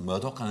more with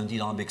Murdoch, and indeed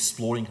I'll be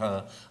exploring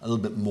her a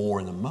little bit more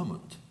in a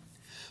moment.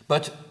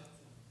 But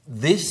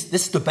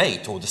this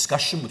debate or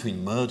discussion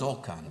between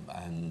Murdoch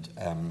and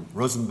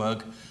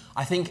Rosenberg,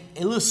 I think,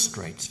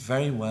 illustrates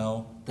very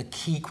well the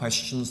key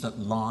questions that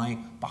lie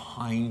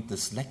behind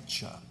this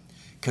lecture.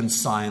 Can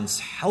science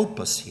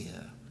help us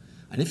here?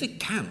 And if it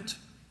can't,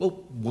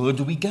 well, where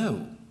do we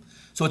go?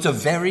 So it's a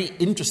very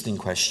interesting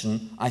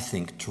question, I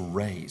think, to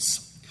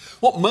raise.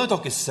 What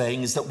Murdoch is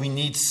saying is that we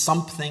need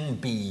something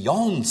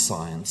beyond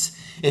science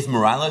if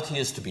morality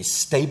is to be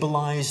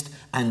stabilized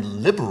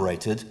and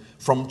liberated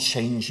from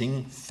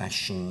changing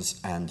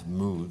fashions and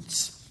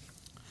moods.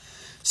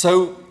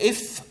 So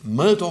if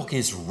Murdoch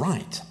is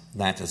right,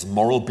 that as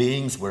moral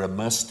beings we're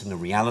immersed in a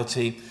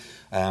reality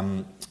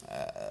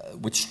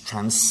which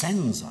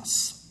transcends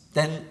us,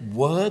 then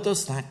where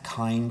does that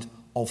kind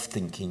of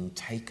thinking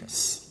take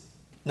us?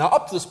 Now,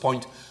 up to this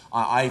point,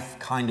 I've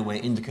kind of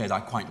indicated I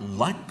quite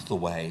like the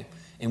way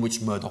in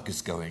which Murdoch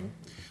is going,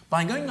 but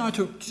I'm going now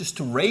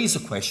to raise a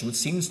question which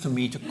seems to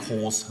me to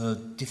cause her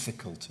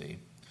difficulty.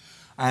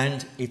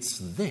 And it's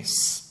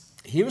this.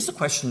 Here is the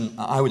question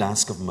I would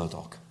ask of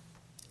Murdoch.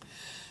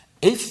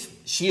 If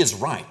she is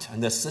right,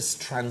 and there's this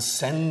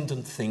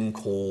transcendent thing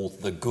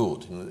called the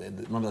good,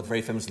 remember that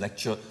very famous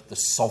lecture, The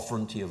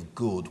Sovereignty of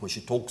Good, where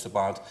she talks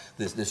about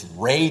this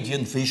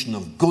radiant vision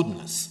of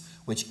goodness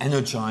which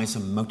energizes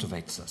and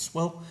motivates us.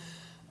 Well,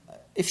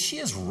 if she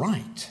is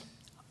right,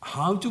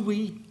 how do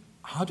we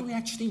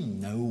actually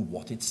know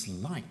what it's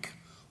like?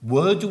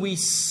 Where do we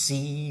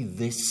see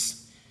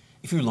this,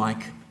 if you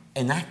like,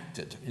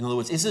 enacted? In other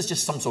words, is this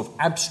just some sort of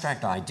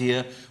abstract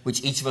idea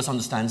which each of us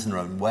understands in their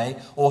own way,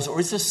 or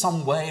is there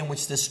some way in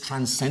which this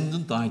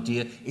transcendent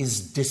idea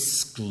is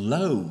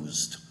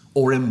disclosed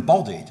or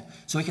embodied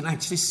so we can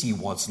actually see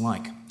what it's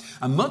like?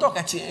 And Murdoch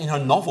actually, in her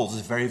novels,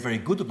 is very, very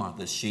good about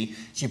this. She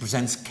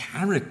presents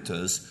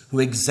characters who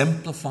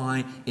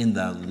exemplify in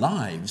their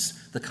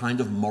lives the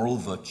kind of moral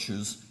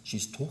virtues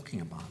she's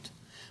talking about.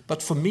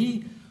 But for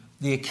me,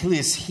 the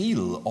Achilles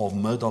heel of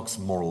Murdoch's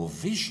moral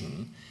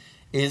vision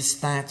is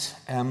that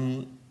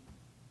how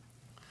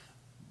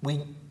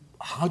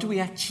do we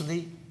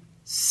actually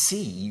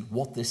see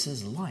what this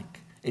is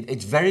like?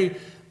 It very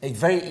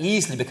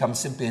easily becomes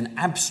simply an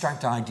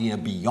abstract idea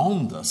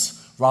beyond us,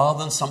 rather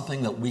than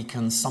something that we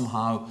can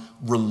somehow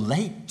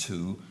relate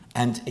to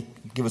and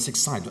give us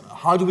excitement.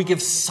 How do we give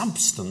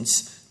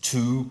substance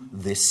to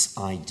this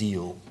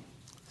ideal?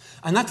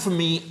 And that, for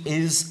me,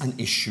 is an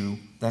issue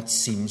that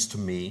seems to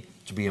me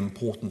to be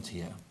important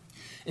here.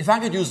 If I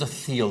could use a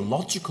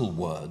theological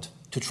word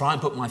to try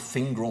and put my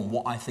finger on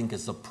what I think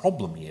is the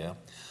problem here,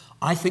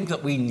 I think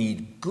that we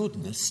need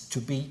goodness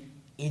to be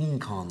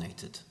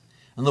incarnated.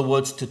 In other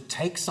words, to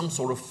take some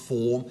sort of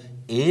form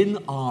in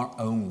our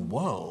own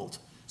world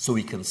so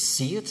we can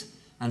see it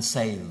and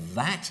say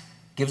that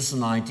gives us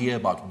an idea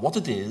about what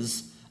it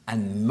is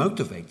and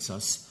motivates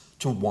us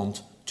to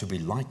want to be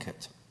like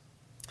it.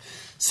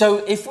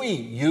 So if we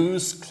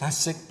use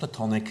classic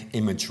Platonic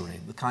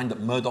imagery, the kind that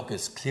Murdoch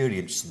is clearly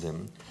interested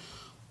in,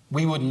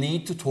 we would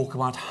need to talk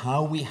about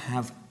how we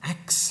have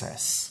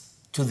access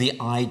to the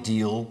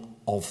ideal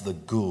of the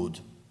good.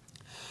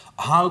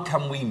 How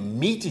can we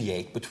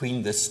mediate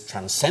between this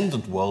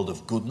transcendent world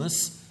of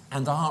goodness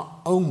and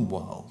our own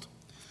world?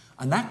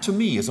 And that, to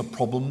me, is a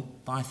problem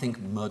that I think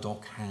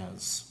Murdoch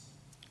has.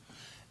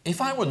 If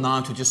I were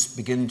now to just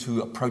begin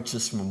to approach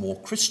this from a more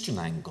Christian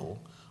angle,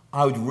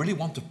 I would really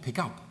want to pick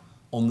up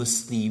on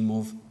this theme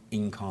of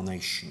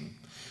incarnation.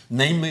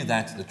 Namely,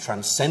 that the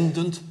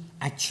transcendent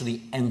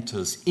actually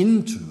enters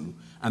into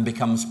and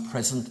becomes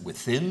present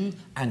within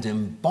and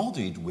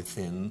embodied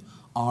within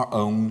our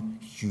own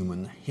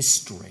human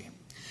history.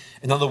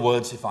 In other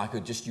words, if I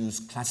could just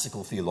use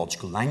classical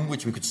theological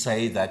language, we could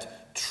say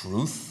that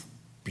truth,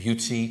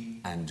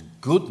 beauty, and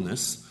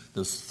goodness,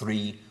 those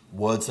three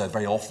words that are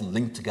very often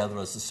linked together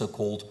as the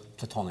so-called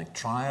Platonic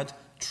triad,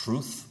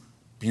 truth,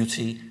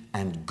 beauty,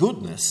 and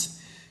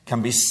goodness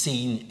can be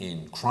seen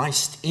in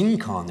Christ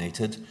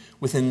incarnated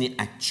within the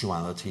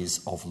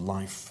actualities of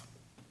life.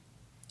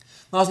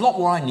 Now, there's a lot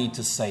more I need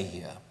to say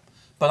here,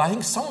 but I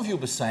think some of you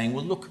will be saying,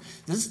 well, look,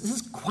 this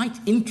is quite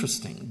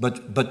interesting,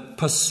 but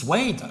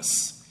persuade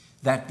us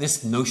that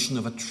this notion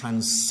of a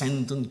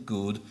transcendent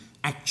good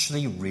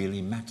actually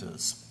really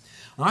matters.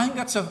 And I think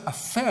that's a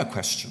fair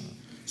question.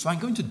 So I'm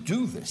going to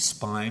do this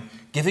by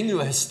giving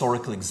you a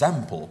historical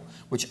example,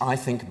 which I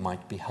think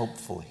might be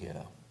helpful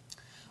here.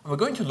 And we're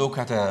going to look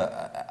at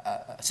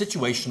a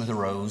situation that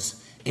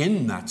arose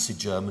in Nazi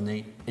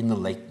Germany in the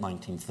late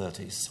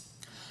 1930s.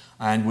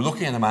 And we're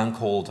looking at a man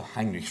called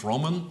Heinrich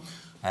Roman,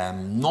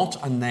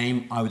 not a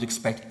name I would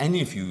expect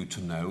any of you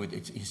to know.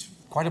 He's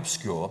quite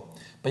obscure,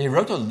 but he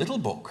wrote a little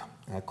book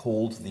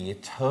called The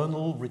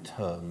Eternal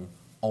Return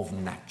of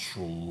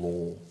Natural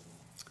Law.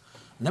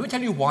 And let me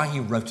tell you why he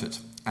wrote it.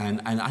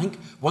 And I think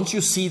once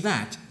you see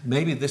that,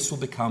 maybe this will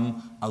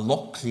become a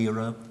lot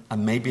clearer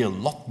and maybe a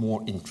lot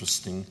more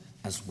interesting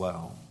as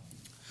well.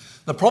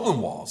 The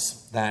problem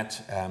was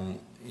that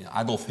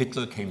Adolf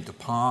Hitler came to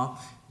power.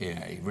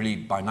 Really,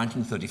 by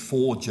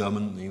 1934,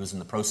 Germany was in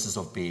the process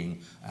of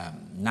being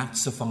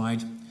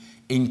Nazified,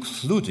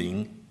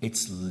 including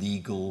its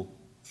legal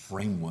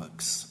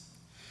frameworks.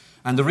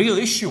 And the real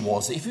issue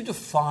was, if you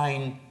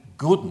define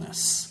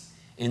goodness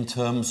in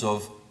terms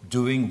of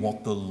doing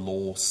what the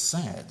law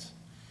said,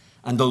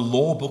 and the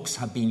law books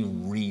have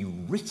been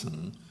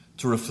rewritten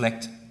to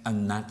reflect a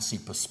Nazi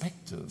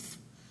perspective,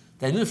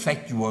 then in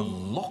effect you were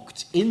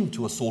locked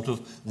into a sort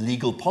of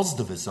legal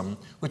positivism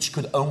which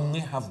could only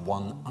have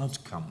one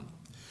outcome.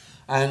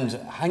 And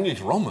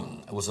Heinrich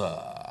Roman was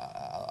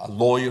a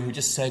lawyer who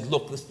just said,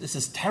 look, this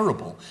is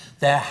terrible.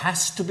 There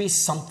has to be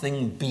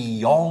something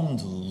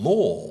beyond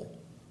law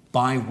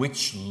by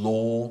which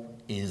law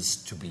is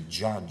to be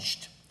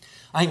judged.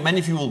 I think many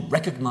of you will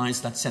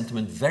recognize that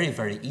sentiment very,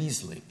 very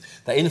easily.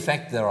 That in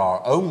effect there are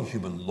our own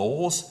human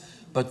laws,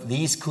 but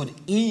these could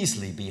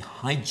easily be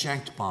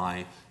hijacked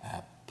by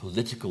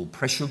political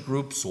pressure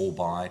groups or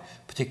by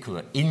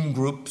particular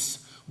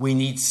in-groups. We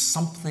need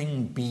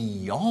something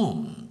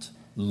beyond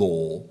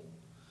law.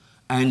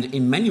 And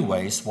in many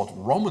ways, what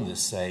Roman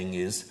is saying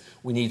is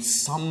we need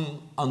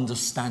some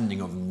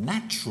understanding of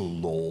natural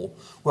law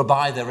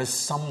whereby there is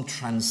some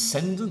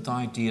transcendent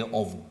idea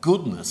of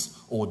goodness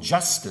or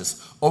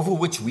justice over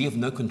which we have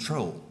no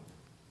control,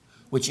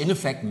 which in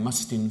effect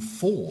must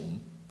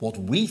inform what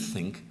we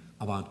think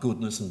about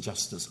goodness and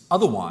justice.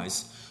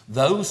 Otherwise,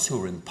 those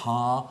who are in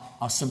power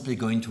are simply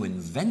going to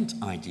invent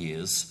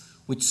ideas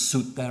which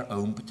suit their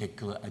own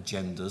particular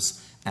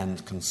agendas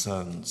and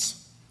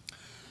concerns.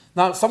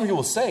 Now, some of you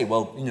will say,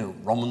 well,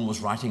 Roman was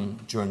writing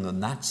during the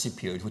Nazi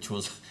period, which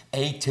was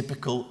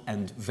atypical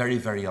and very,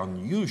 very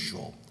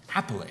unusual,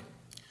 happily.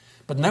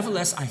 But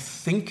nevertheless, I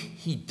think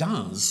he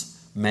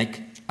does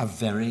make a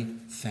very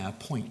fair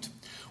point.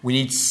 We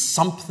need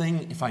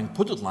something, if I can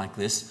put it like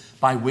this,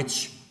 by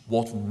which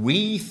what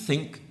we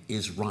think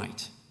is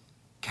right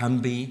can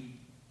be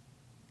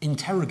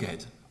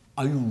interrogated.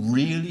 Are you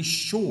really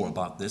sure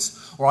about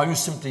this, or are you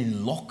simply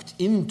locked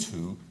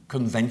into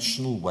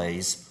conventional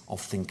ways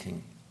of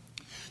thinking?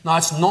 Now,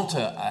 it's not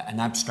an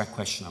abstract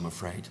question, I'm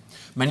afraid.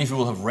 Many of you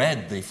will have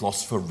read the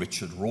philosopher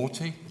Richard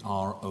Rorty,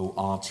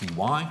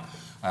 R-O-R-T-Y,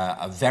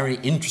 a very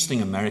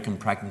interesting American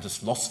pragmatist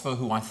philosopher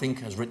who I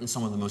think has written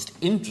some of the most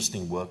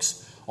interesting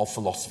works of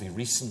philosophy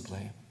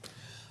recently.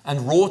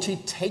 And Rorty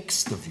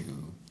takes the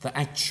view that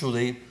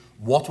actually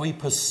what we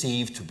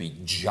perceive to be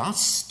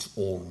just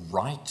or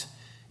right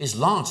is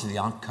largely the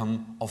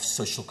outcome of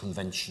social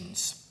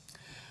conventions.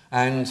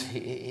 And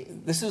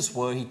this is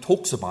where he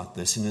talks about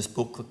this in his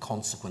book, The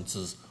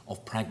Consequences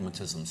of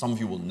Pragmatism. Some of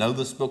you will know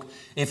this book.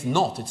 If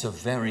not, it's a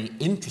very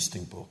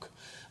interesting book.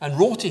 And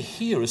Rorty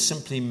here is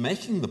simply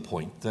making the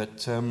point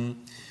that,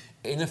 in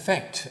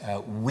effect,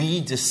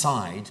 we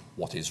decide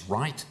what is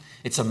right.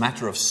 It's a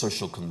matter of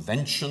social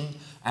convention,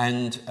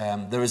 and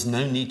there is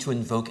no need to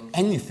invoke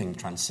anything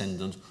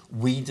transcendent.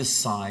 We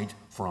decide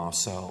for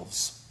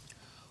ourselves,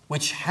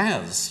 which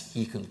has,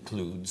 he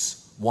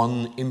concludes,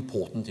 one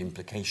important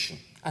implication.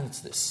 And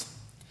it's this: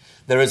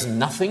 there is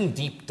nothing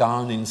deep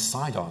down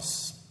inside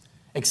us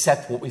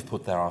except what we've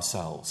put there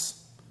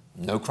ourselves.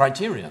 No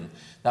criterion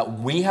that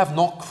we have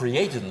not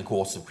created in the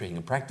course of creating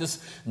a practice,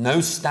 no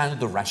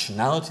standard of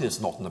rationality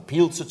that's not an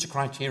appeal to such a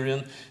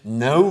criterion,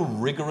 no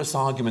rigorous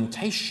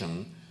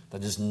argumentation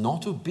that is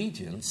not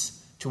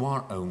obedience to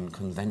our own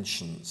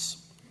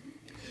conventions.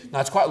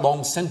 Now, it's quite a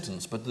long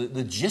sentence, but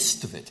the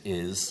gist of it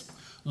is,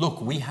 look,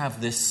 we have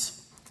this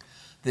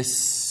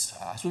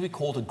that's what we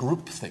call a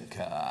groupthink,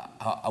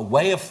 a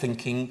way of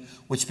thinking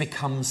which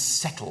becomes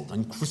settled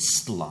and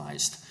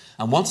crystallized.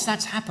 And once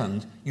that's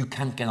happened, you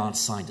can't get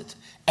outside it.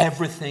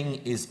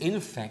 Everything is, in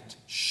effect,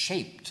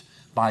 shaped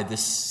by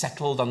this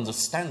settled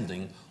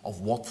understanding of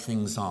what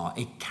things are.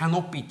 It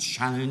cannot be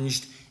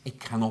challenged.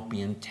 It cannot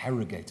be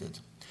interrogated.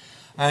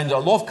 And a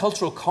lot of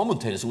cultural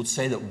commentators would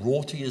say that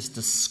Rorty is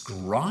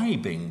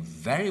describing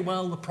very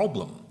well the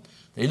problem.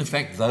 That in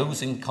effect,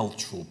 those in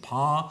cultural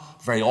power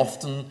very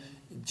often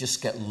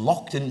just get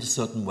locked into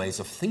certain ways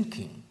of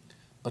thinking.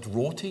 But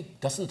Rorty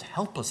doesn't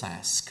help us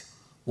ask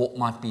what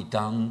might be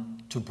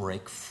done to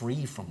break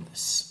free from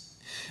this.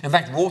 In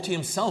fact, Rorty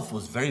himself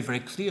was very, very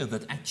clear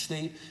that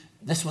actually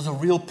this was a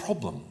real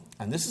problem.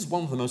 And this is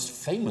one of the most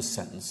famous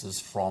sentences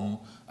from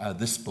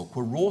this book,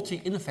 where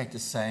Rorty, in effect,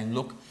 is saying,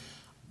 look,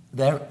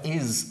 there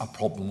is a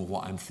problem with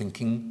what I'm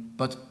thinking,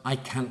 but I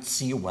can't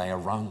see a way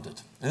around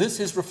it. And this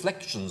is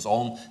reflections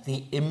on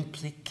the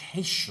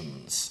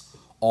implications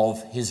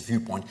of his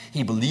viewpoint.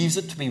 He believes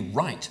it to be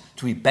right,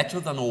 to be better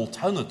than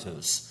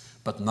alternatives,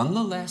 but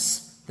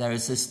nonetheless, there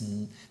is this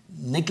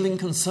niggling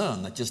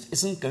concern that just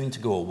isn't going to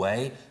go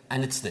away,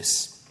 and it's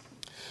this.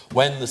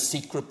 When the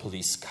secret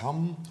police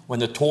come, when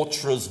the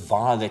torturers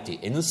violate the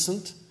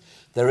innocent,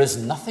 there is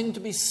nothing to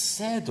be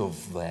said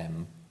of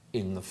them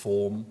in the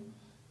form,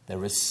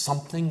 there is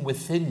something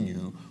within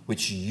you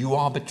which you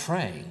are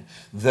betraying.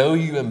 Though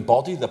you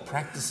embody the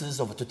practices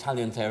of a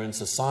totalitarian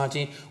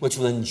society which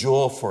will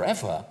endure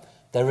forever,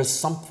 there is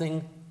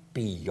something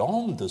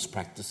beyond those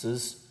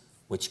practices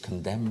which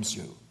condemns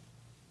you.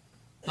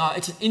 Now,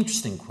 it's an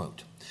interesting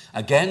quote.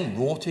 Again,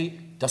 Rorty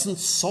doesn't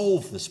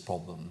solve this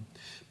problem,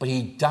 but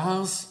he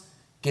does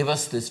give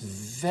us this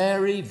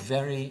very,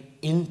 very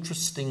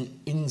interesting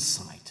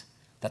insight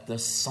that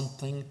there's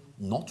something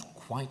not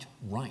quite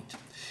right.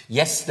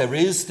 Yes, there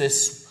is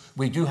this,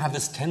 we do have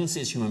this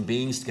tendency as human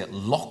beings to get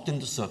locked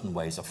into certain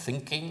ways of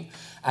thinking,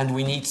 and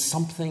we need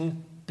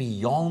something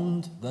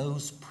beyond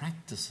those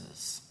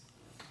practices.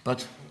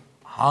 But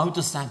how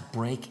does that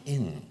break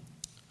in?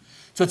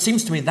 So it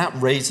seems to me that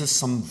raises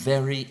some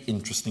very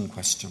interesting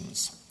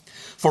questions.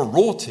 For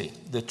Rorty,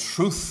 the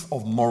truth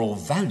of moral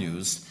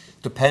values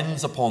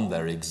depends upon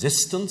their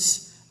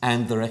existence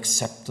and their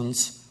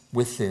acceptance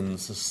within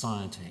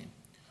society.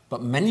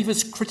 But many of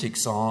his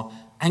critics are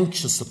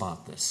anxious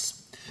about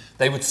this.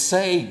 They would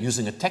say,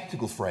 using a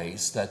technical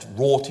phrase, that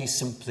Rorty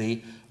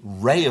simply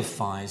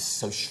reifies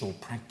social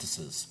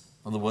practices.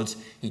 In other words,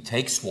 he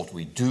takes what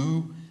we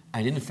do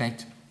and in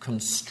effect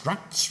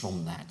constructs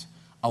from that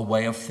a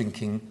way of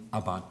thinking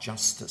about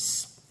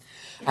justice.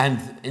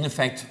 And in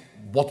effect,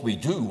 what we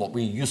do, what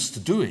we're used to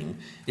doing,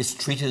 is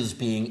treated as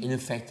being in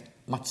effect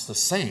much the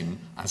same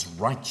as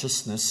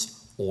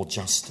righteousness or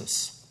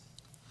justice.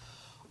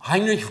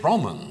 Heinrich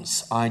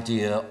Roman's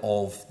idea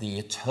of the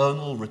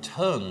eternal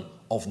return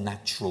of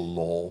natural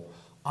law,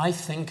 I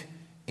think,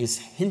 is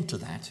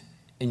hinted at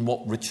in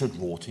what Richard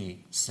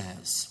Rorty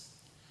says.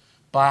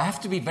 But I have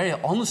to be very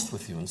honest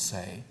with you and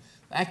say,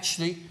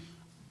 actually,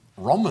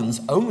 Roman's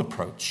own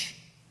approach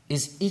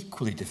is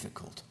equally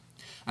difficult.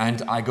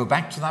 And I go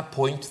back to that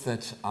point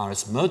that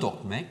R.S.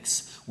 Murdoch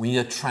makes. We need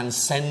a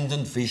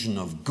transcendent vision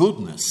of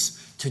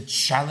goodness to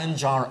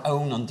challenge our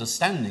own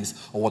understandings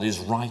of what is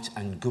right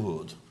and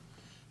good.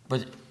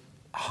 But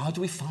how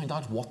do we find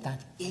out what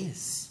that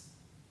is?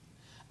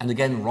 And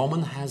again,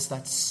 Roman has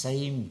that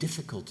same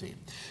difficulty.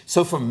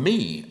 So for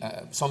me,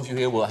 some of you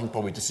here will, I think,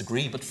 probably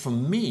disagree, but for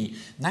me,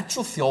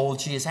 natural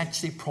theology is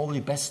actually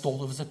probably best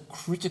thought of as a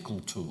critical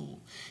tool.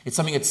 It's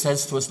something that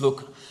says to us,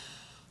 look,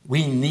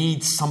 we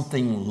need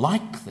something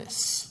like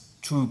this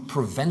to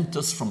prevent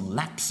us from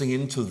lapsing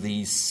into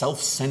these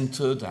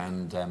self-centered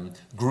and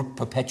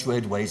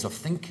group-perpetuated ways of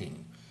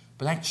thinking.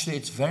 But actually,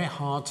 it's very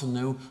hard to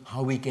know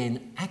how we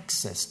gain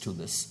access to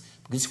this.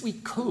 Because if we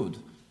could,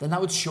 then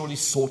that would surely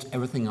sort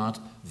everything out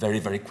very,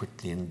 very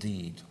quickly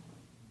indeed.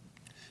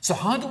 So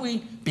how do we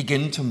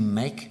begin to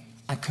make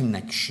a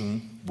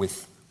connection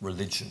with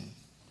religion?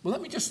 Well,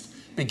 let me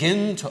just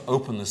begin to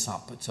open this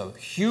up. It's a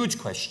huge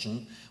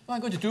question. What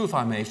I'm going to do, if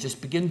I may, is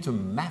just begin to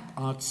map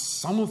out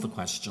some of the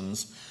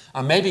questions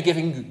and maybe give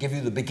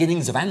you the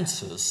beginnings of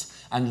answers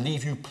and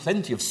leave you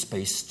plenty of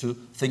space to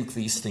think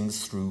these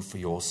things through for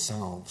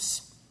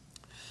yourselves.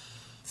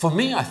 For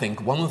me, I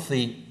think one of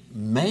the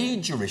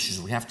major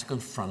issues we have to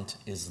confront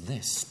is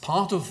this.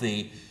 Part of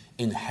the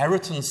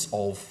inheritance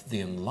of the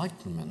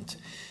Enlightenment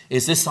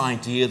is this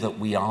idea that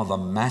we are the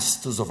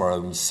masters of our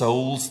own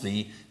souls,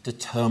 the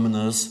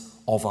determiners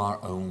of our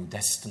own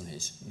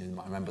destinies. You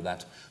might remember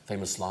that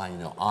famous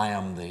line, I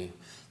am the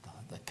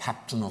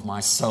captain of my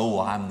soul,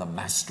 I am the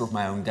master of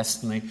my own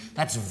destiny.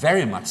 That's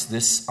very much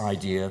this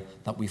idea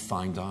that we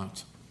find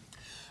out.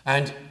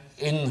 And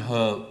in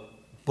her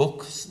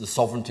book, The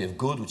Sovereignty of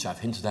Good, which I've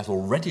hinted at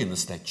already in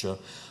this lecture,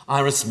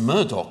 Iris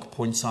Murdoch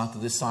points out that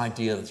this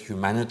idea that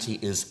humanity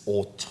is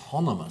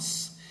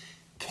autonomous,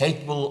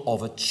 capable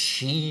of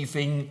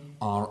achieving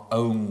our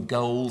own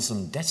goals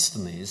and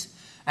destinies,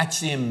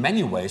 actually in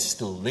many ways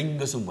still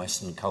lingers in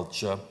Western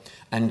culture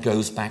and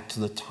goes back to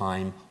the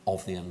time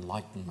of the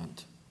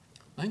Enlightenment.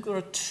 I think there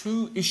are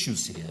two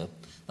issues here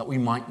that we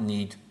might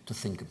need to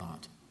think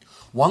about.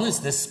 One is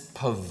this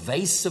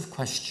pervasive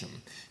question,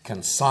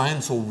 can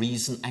science or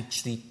reason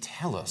actually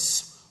tell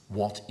us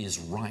what is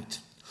right?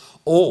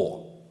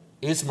 Or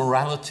is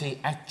morality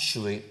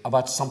actually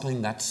about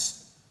something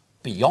that's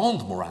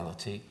beyond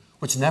morality,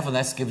 which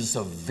nevertheless gives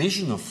us a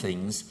vision of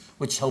things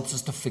which helps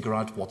us to figure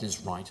out what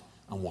is right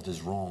and what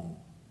is wrong?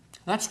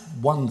 That's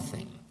one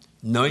thing,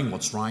 knowing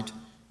what's right,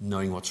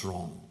 knowing what's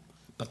wrong.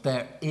 But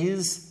there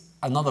is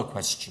another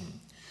question,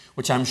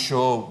 which I'm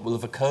sure will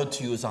have occurred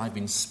to you as I've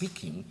been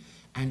speaking,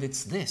 and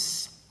it's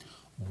this.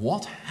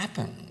 What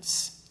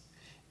happens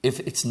if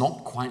it's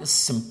not quite as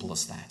simple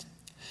as that?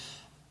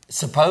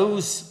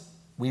 Suppose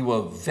we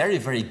were very,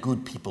 very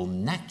good people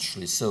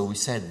naturally, so we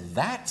said,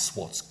 that's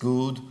what's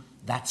good,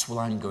 that's what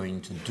I'm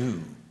going to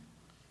do.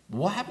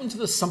 What happens if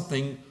there's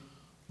something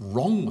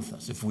wrong with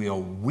us, if we are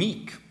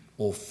weak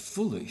or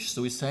foolish?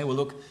 So we say, well,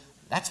 look,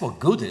 that's what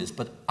good is,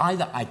 but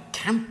either I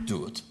can't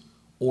do it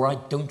or I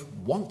don't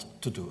want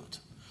to do it.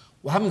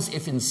 What happens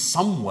if in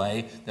some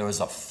way there is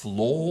a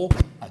flaw,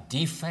 a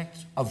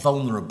defect, a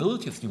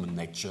vulnerability of human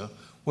nature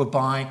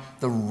whereby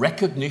the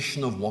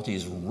recognition of what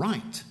is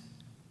right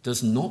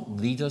does not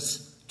lead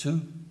us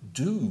to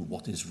do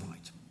what is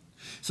right?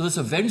 So there's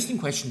a very interesting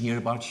question here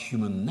about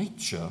human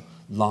nature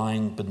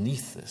lying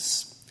beneath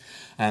this.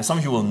 Some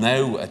of you will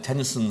know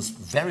Tennyson's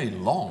very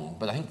long,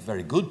 but I think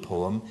very good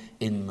poem,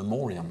 In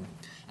Memoriam.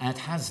 And it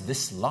has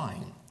this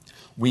line,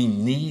 we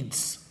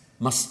needs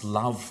must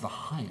love the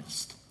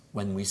highest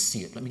when we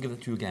see it. Let me give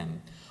it to you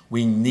again.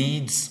 We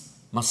needs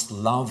must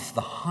love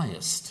the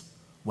highest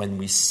when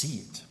we see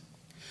it.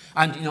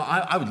 And,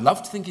 I would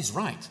love to think he's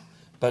right,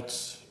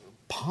 but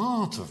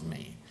part of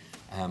me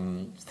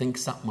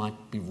thinks that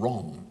might be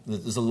wrong.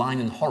 There's a line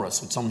in Horace,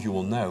 which some of you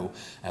will know,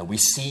 we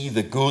see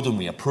the good and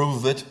we approve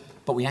of it,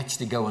 but we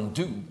actually go and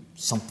do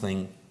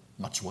something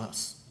much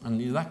worse.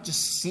 And that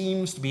just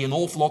seems to be an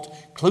awful lot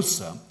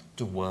closer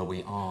to where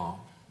we are.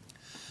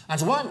 And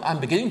so what I'm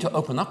beginning to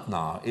open up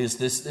now is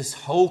this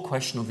whole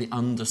question of the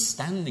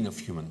understanding of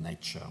human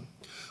nature,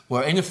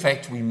 where in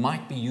effect we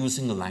might be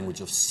using the language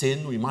of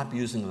sin, we might be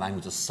using the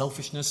language of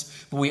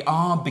selfishness, but we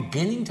are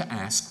beginning to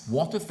ask,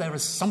 what if there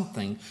is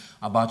something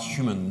about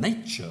human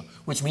nature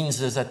which means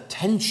there's a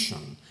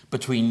tension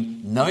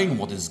between knowing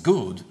what is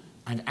good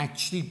and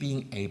actually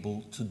being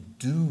able to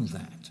do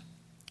that?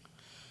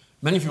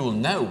 Many of you will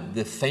know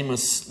the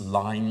famous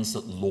lines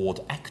that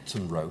Lord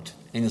Acton wrote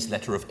in his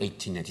letter of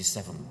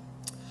 1887.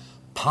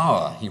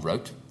 Power, he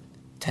wrote,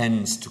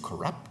 tends to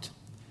corrupt,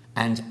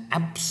 and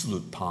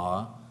absolute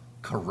power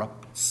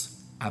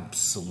corrupts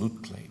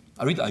absolutely.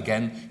 I read that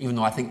again, even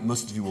though I think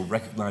most of you will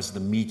recognize it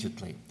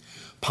immediately.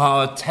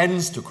 Power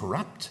tends to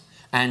corrupt,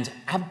 and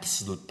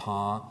absolute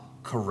power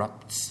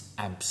corrupts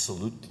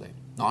absolutely.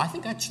 Now, I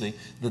think actually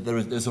that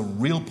there's a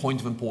real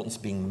point of importance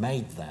being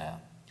made there.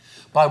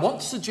 But I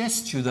want to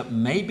suggest to you that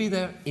maybe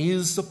there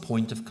is a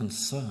point of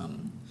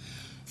concern.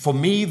 For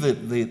me,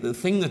 the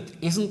thing that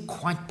isn't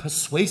quite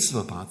persuasive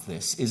about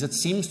this is it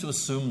seems to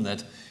assume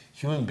that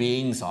human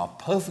beings are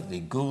perfectly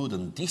good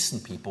and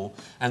decent people,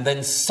 and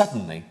then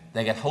suddenly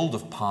they get hold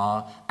of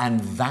power and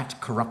that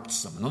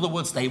corrupts them. In other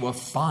words, they were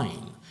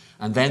fine,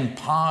 and then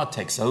power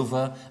takes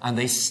over and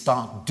they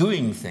start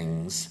doing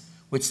things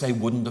which they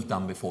wouldn't have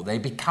done before. They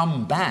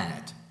become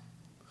bad.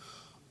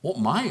 What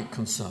my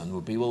concern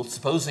would be, well,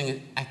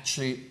 supposing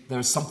actually there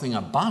is something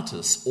about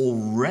us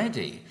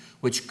already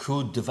which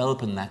could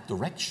develop in that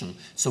direction.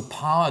 So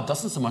power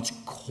doesn't so much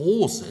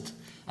cause it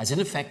as in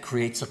effect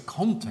creates a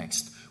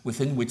context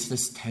within which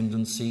this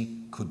tendency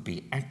could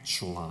be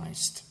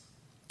actualized.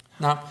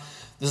 Now,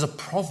 there's a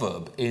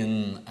proverb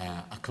in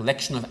a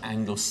collection of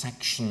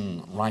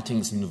Anglo-Saxon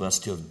writings in the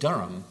University of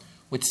Durham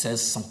which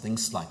says something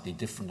slightly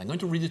different. I'm going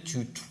to read it to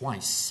you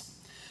twice.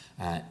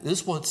 This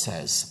is what it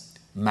says.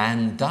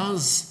 Man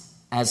does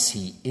as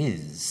he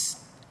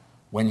is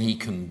when he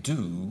can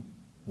do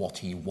what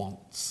he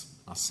wants.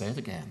 I'll say it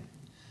again.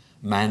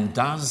 Man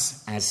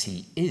does as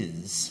he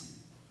is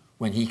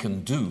when he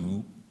can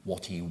do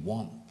what he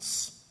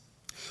wants.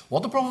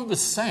 What the proverb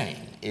is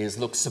saying is,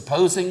 look,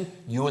 supposing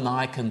you and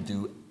I can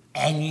do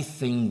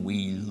anything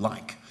we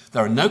like.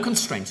 There are no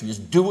constraints. We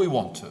just do what we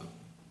want to.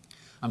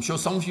 I'm sure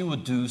some of you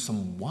would do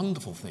some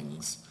wonderful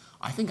things.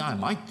 I think I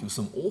might do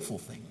some awful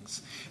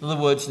things. In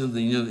other words,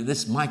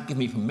 this might give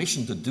me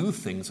permission to do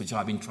things which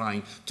I've been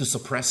trying to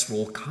suppress for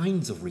all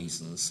kinds of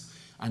reasons.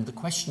 And the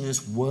question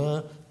is,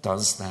 where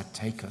does that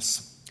take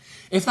us?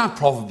 If that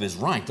proverb is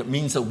right, it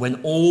means that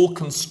when all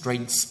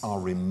constraints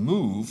are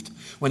removed,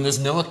 when there's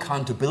no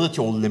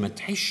accountability or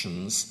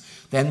limitations,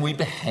 then we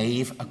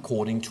behave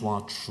according to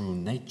our true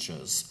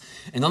natures.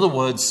 In other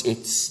words,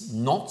 it's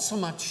not so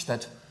much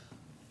that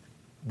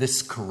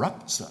this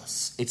corrupts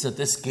us, it's that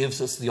this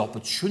gives us the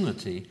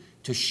opportunity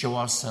to show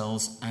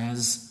ourselves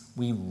as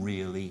we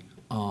really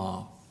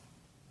are.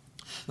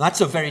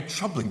 That's a very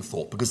troubling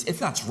thought, because if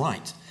that's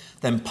right,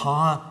 then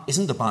power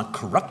isn't about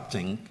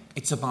corrupting,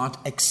 it's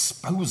about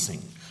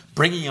exposing,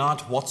 bringing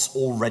out what's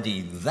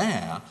already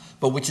there,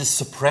 but which is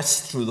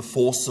suppressed through the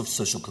force of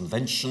social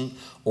convention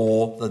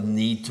or the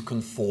need to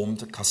conform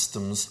to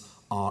customs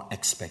or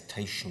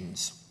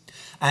expectations.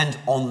 And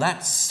on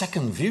that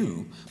second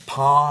view,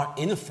 power,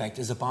 in effect,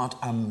 is about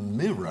a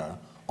mirror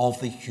of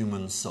the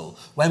human soul.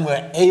 When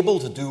we're able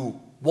to do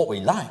what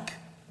we like,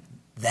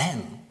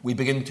 then we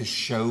begin to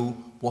show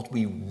what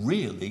we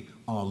really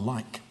are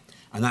like.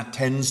 And that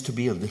tends to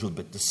be a little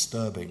bit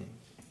disturbing.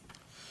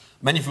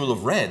 Many of you will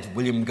have read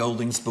William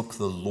Golding's book,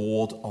 The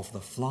Lord of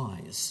the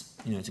Flies.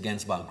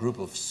 It's about a group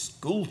of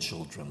school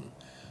children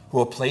who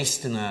are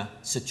placed in a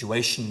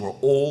situation where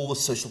all the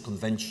social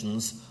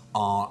conventions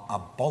are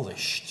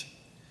abolished,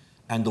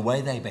 and the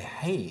way they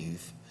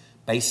behave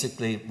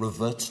basically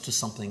reverts to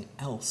something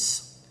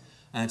else.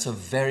 And it's a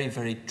very,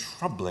 very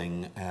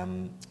troubling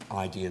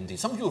idea indeed.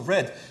 Some of you have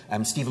read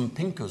Steven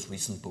Pinker's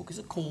recent book. Is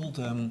it called...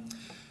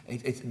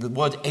 the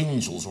word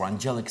angels or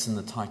angelics in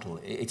the title.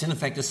 It's in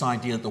effect this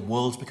idea that the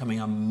world's becoming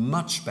a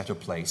much better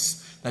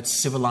place, that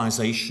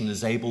civilization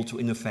is able to,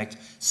 in effect,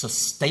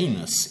 sustain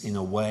us in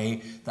a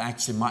way that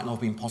actually might not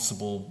have been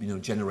possible,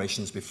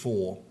 generations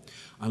before.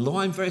 And though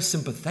I'm very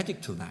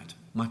sympathetic to that,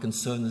 my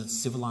concern is that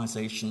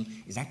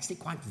civilization is actually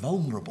quite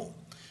vulnerable,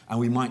 and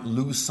we might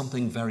lose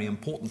something very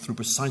important through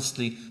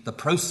precisely the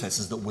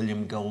processes that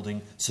William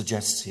Golding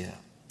suggests here.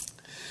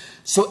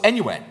 So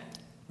anyway,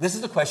 this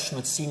is the question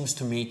that seems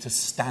to me to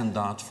stand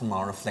out from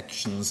our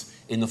reflections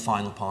in the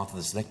final part of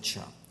this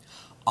lecture.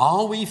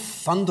 Are we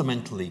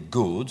fundamentally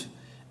good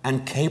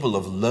and capable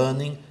of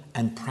learning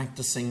and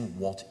practicing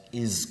what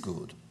is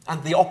good?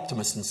 And the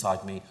optimist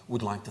inside me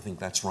would like to think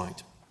that's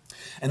right.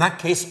 In that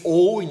case,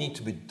 all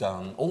needs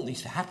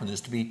to happen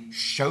is to be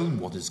shown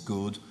what is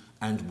good,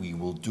 and we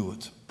will do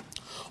it.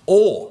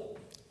 Or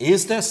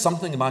is there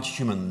something about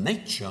human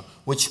nature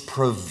which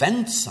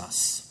prevents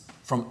us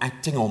from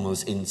acting on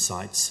those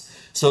insights,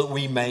 so that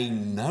we may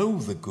know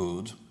the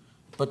good,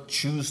 but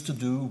choose to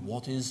do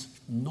what is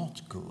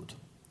not good?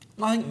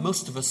 And I think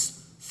most of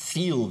us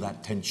feel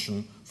that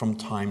tension from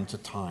time to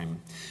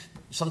time.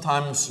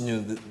 Sometimes,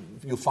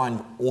 you'll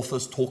find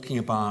authors talking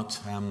about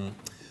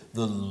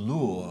the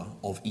lure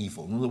of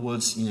evil. In other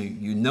words,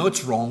 you know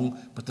it's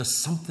wrong, but there's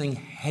something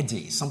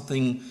heady,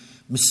 something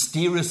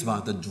mysterious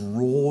about it that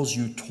draws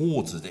you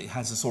towards it. It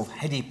has a sort of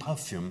heady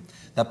perfume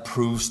that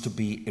proves to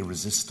be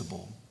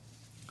irresistible.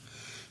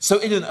 So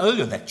in an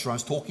earlier lecture, I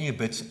was talking a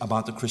bit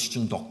about the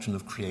Christian doctrine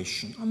of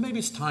creation. And maybe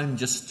it's time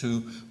just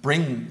to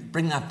bring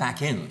that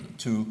back in,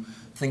 to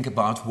think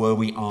about where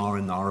we are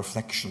in our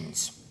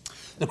reflections.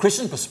 The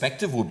Christian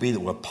perspective would be that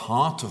we're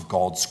part of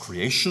God's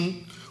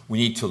creation. We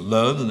need to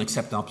learn and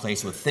accept our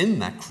place within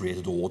that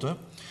created order.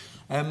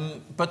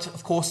 But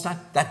of course,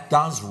 that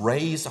does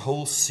raise a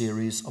whole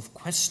series of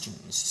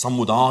questions. Some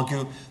would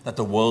argue that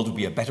the world would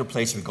be a better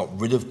place if we got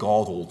rid of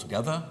God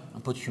altogether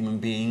and put human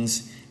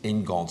beings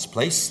in God's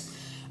place.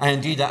 And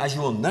indeed, as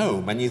you will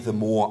know, many of the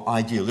more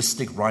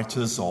idealistic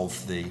writers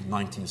of the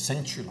 19th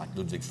century, like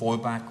Ludwig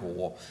Feuerbach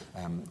or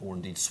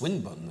indeed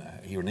Swinburne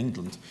here in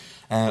England,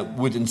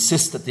 would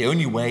insist that the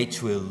only way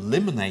to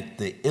eliminate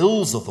the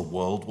ills of the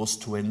world was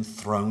to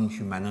enthrone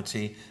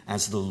humanity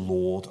as the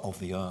Lord of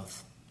the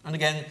earth. And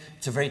again,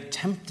 it's a very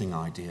tempting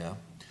idea,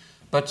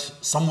 but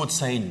some would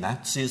say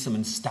Nazism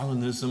and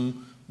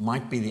Stalinism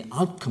might be the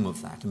outcome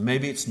of that, and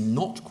maybe it's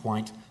not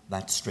quite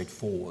that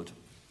straightforward.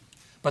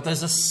 But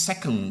there's a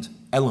second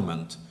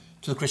element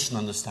to the Christian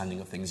understanding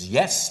of things.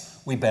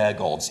 Yes, we bear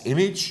God's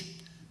image,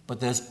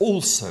 but there's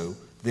also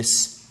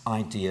this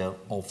idea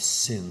of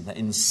sin, that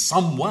in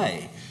some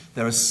way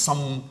there is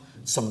some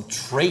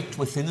trait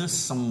within us,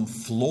 some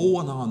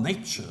flaw in our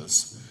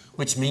natures,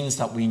 which means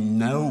that we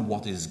know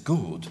what is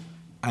good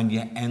and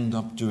yet end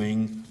up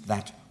doing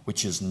that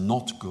which is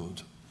not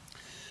good.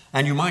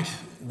 And you might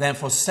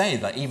therefore say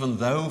that even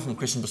though from a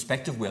Christian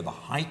perspective we're the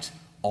height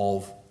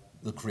of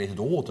the created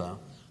order,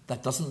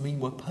 that doesn't mean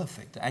we're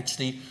perfect.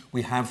 Actually,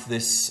 we have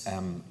this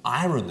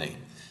irony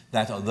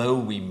that although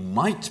we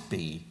might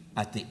be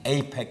at the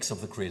apex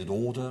of the created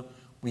order,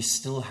 we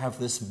still have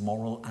this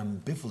moral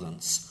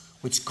ambivalence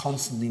which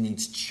constantly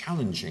needs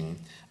challenging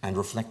and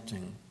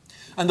reflecting.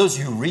 And those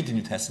of you who read the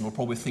New Testament will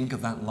probably think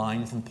of that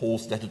line from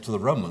Paul's letter to the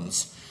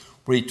Romans,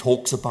 where he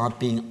talks about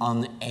being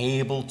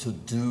unable to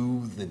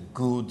do the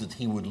good that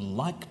he would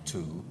like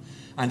to,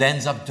 and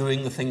ends up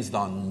doing the things that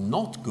are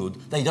not good,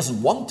 that he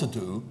doesn't want to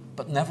do,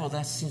 but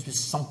nevertheless seems to be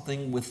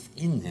something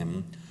within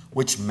him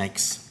which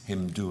makes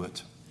him do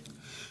it.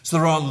 So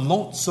there are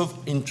lots of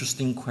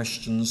interesting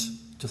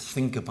questions to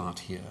think about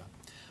here.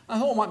 I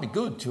thought it might be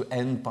good to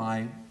end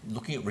by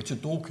looking at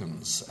Richard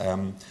Dawkins.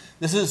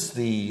 This is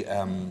the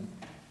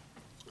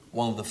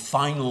one of the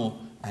final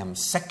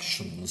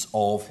sections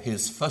of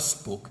his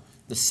first book,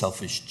 The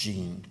Selfish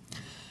Gene.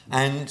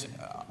 And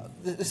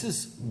this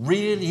is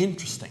really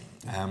interesting.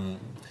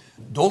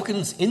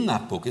 Dawkins, in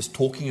that book, is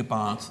talking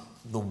about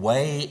the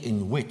way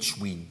in which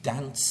we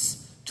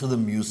dance to the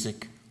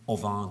music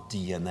of our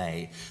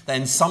DNA. That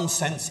in some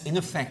sense, in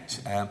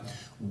effect,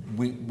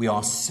 we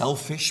are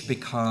selfish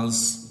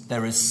because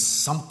there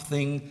is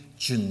something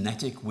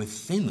genetic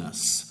within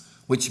us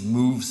which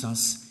moves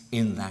us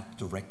in that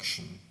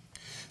direction.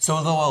 So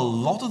although a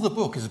lot of the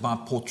book is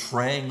about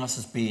portraying us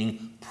as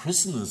being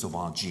prisoners of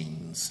our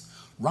genes,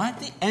 right at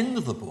the end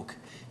of the book,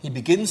 he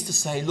begins to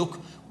say, look,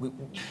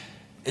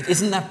 it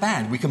isn't that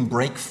bad. We can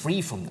break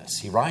free from this.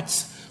 He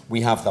writes,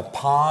 we have the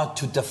power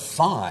to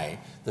defy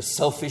the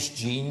selfish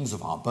genes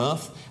of our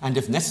birth and,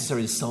 if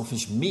necessary, the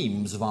selfish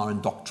memes of our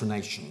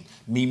indoctrination.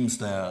 Memes,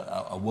 they're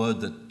a word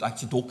that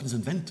actually Dawkins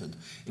invented.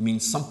 It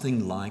means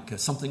something like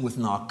something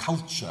within our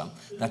culture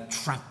that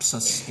traps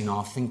us in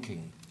our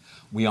thinking.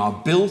 We are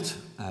built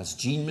as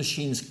gene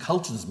machines,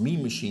 cultured as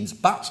mean machines,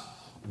 but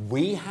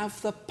we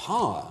have the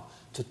power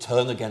to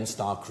turn against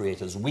our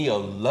creators. We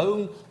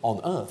alone on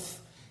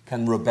Earth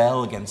can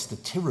rebel against the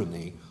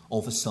tyranny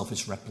of the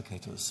selfish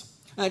replicators.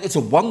 And it's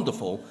a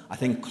wonderful, I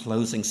think,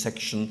 closing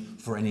section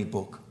for any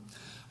book.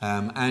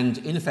 And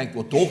in effect,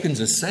 what Dawkins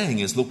is saying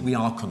is, look, we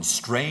are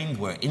constrained,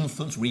 we're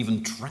influenced, we're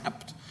even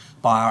trapped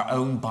by our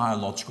own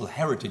biological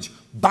heritage,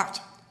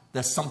 but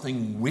there's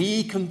something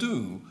we can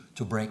do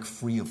to break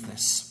free of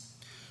this.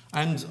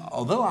 And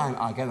although,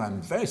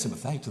 I'm very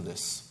sympathetic to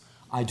this,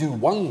 I do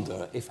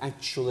wonder if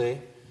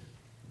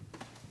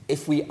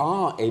we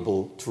are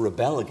able to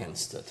rebel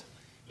against it,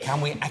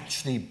 can we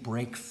actually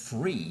break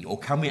free, or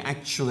can we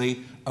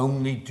actually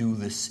only do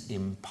this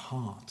in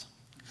part?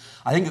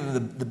 I think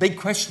the big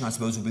question, I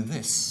suppose, would be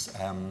this.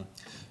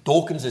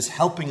 Dawkins is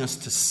helping us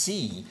to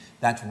see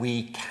that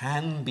we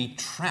can be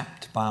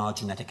trapped by our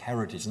genetic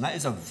heritage, and that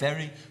is a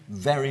very,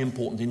 very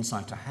important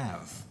insight to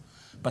have.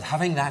 But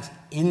having that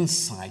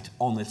insight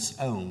on its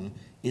own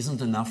isn't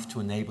enough to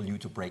enable you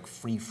to break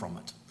free from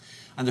it.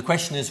 And the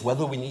question is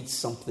whether we need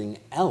something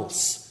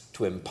else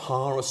to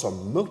empower us or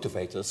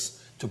motivate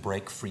us to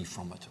break free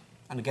from it.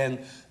 And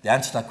again, the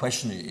answer to that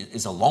question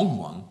is a long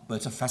one, but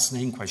it's a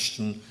fascinating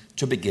question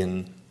to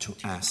begin to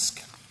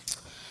ask.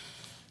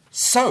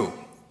 So,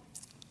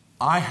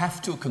 I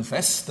have to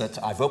confess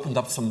that I've opened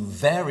up some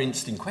very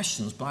interesting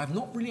questions, but I've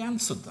not really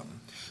answered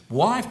them.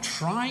 What I've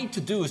tried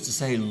to do is to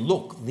say,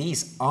 look,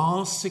 these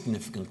are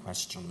significant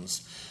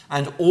questions,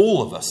 and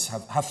all of us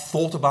have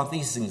thought about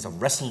these things,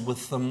 have wrestled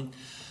with them.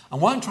 And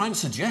what I'm trying to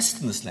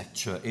suggest in this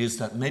lecture is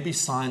that maybe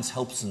science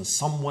helps in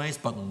some ways,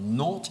 but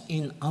not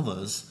in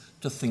others,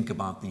 to think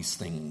about these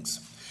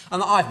things.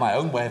 And I have my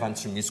own way of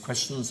answering these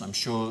questions, I'm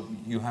sure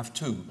you have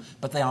too,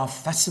 but they are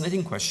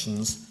fascinating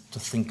questions to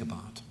think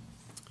about.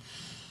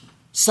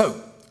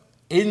 So,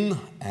 in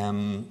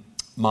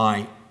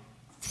my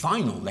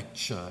final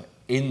lecture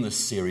in the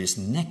series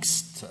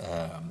next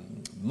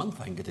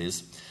month, I think it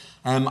is,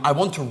 I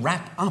want to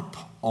wrap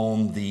up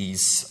on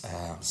these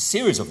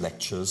series of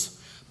lectures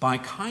by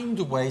kind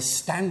of way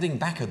standing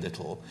back a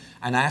little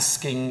and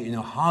asking,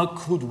 how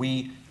could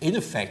we, in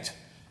effect,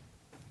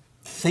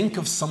 think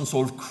of some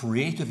sort of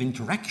creative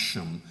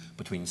interaction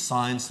between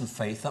science and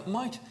faith that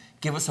might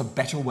give us a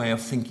better way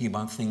of thinking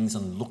about things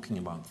and looking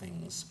about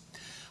things.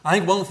 I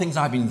think one of the things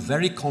I've been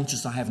very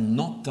conscious I have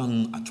not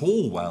done at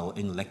all well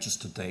in lectures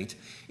to date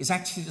is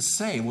actually to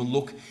say, well,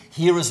 look,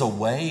 here is a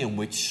way in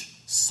which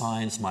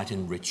science might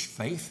enrich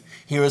faith.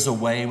 Here is a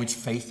way in which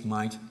faith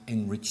might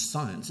enrich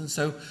science. And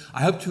so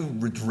I hope to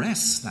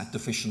redress that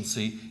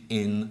deficiency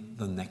in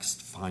the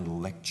next final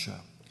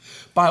lecture.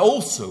 But I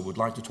also would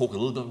like to talk a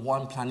little bit about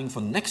what I'm planning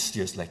for next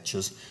year's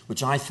lectures,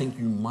 which I think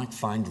you might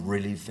find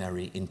really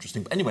very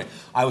interesting. But anyway,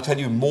 I will tell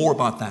you more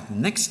about that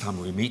next time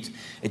we meet.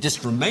 It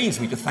just remains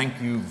me to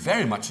thank you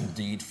very much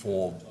indeed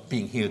for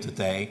being here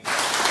today.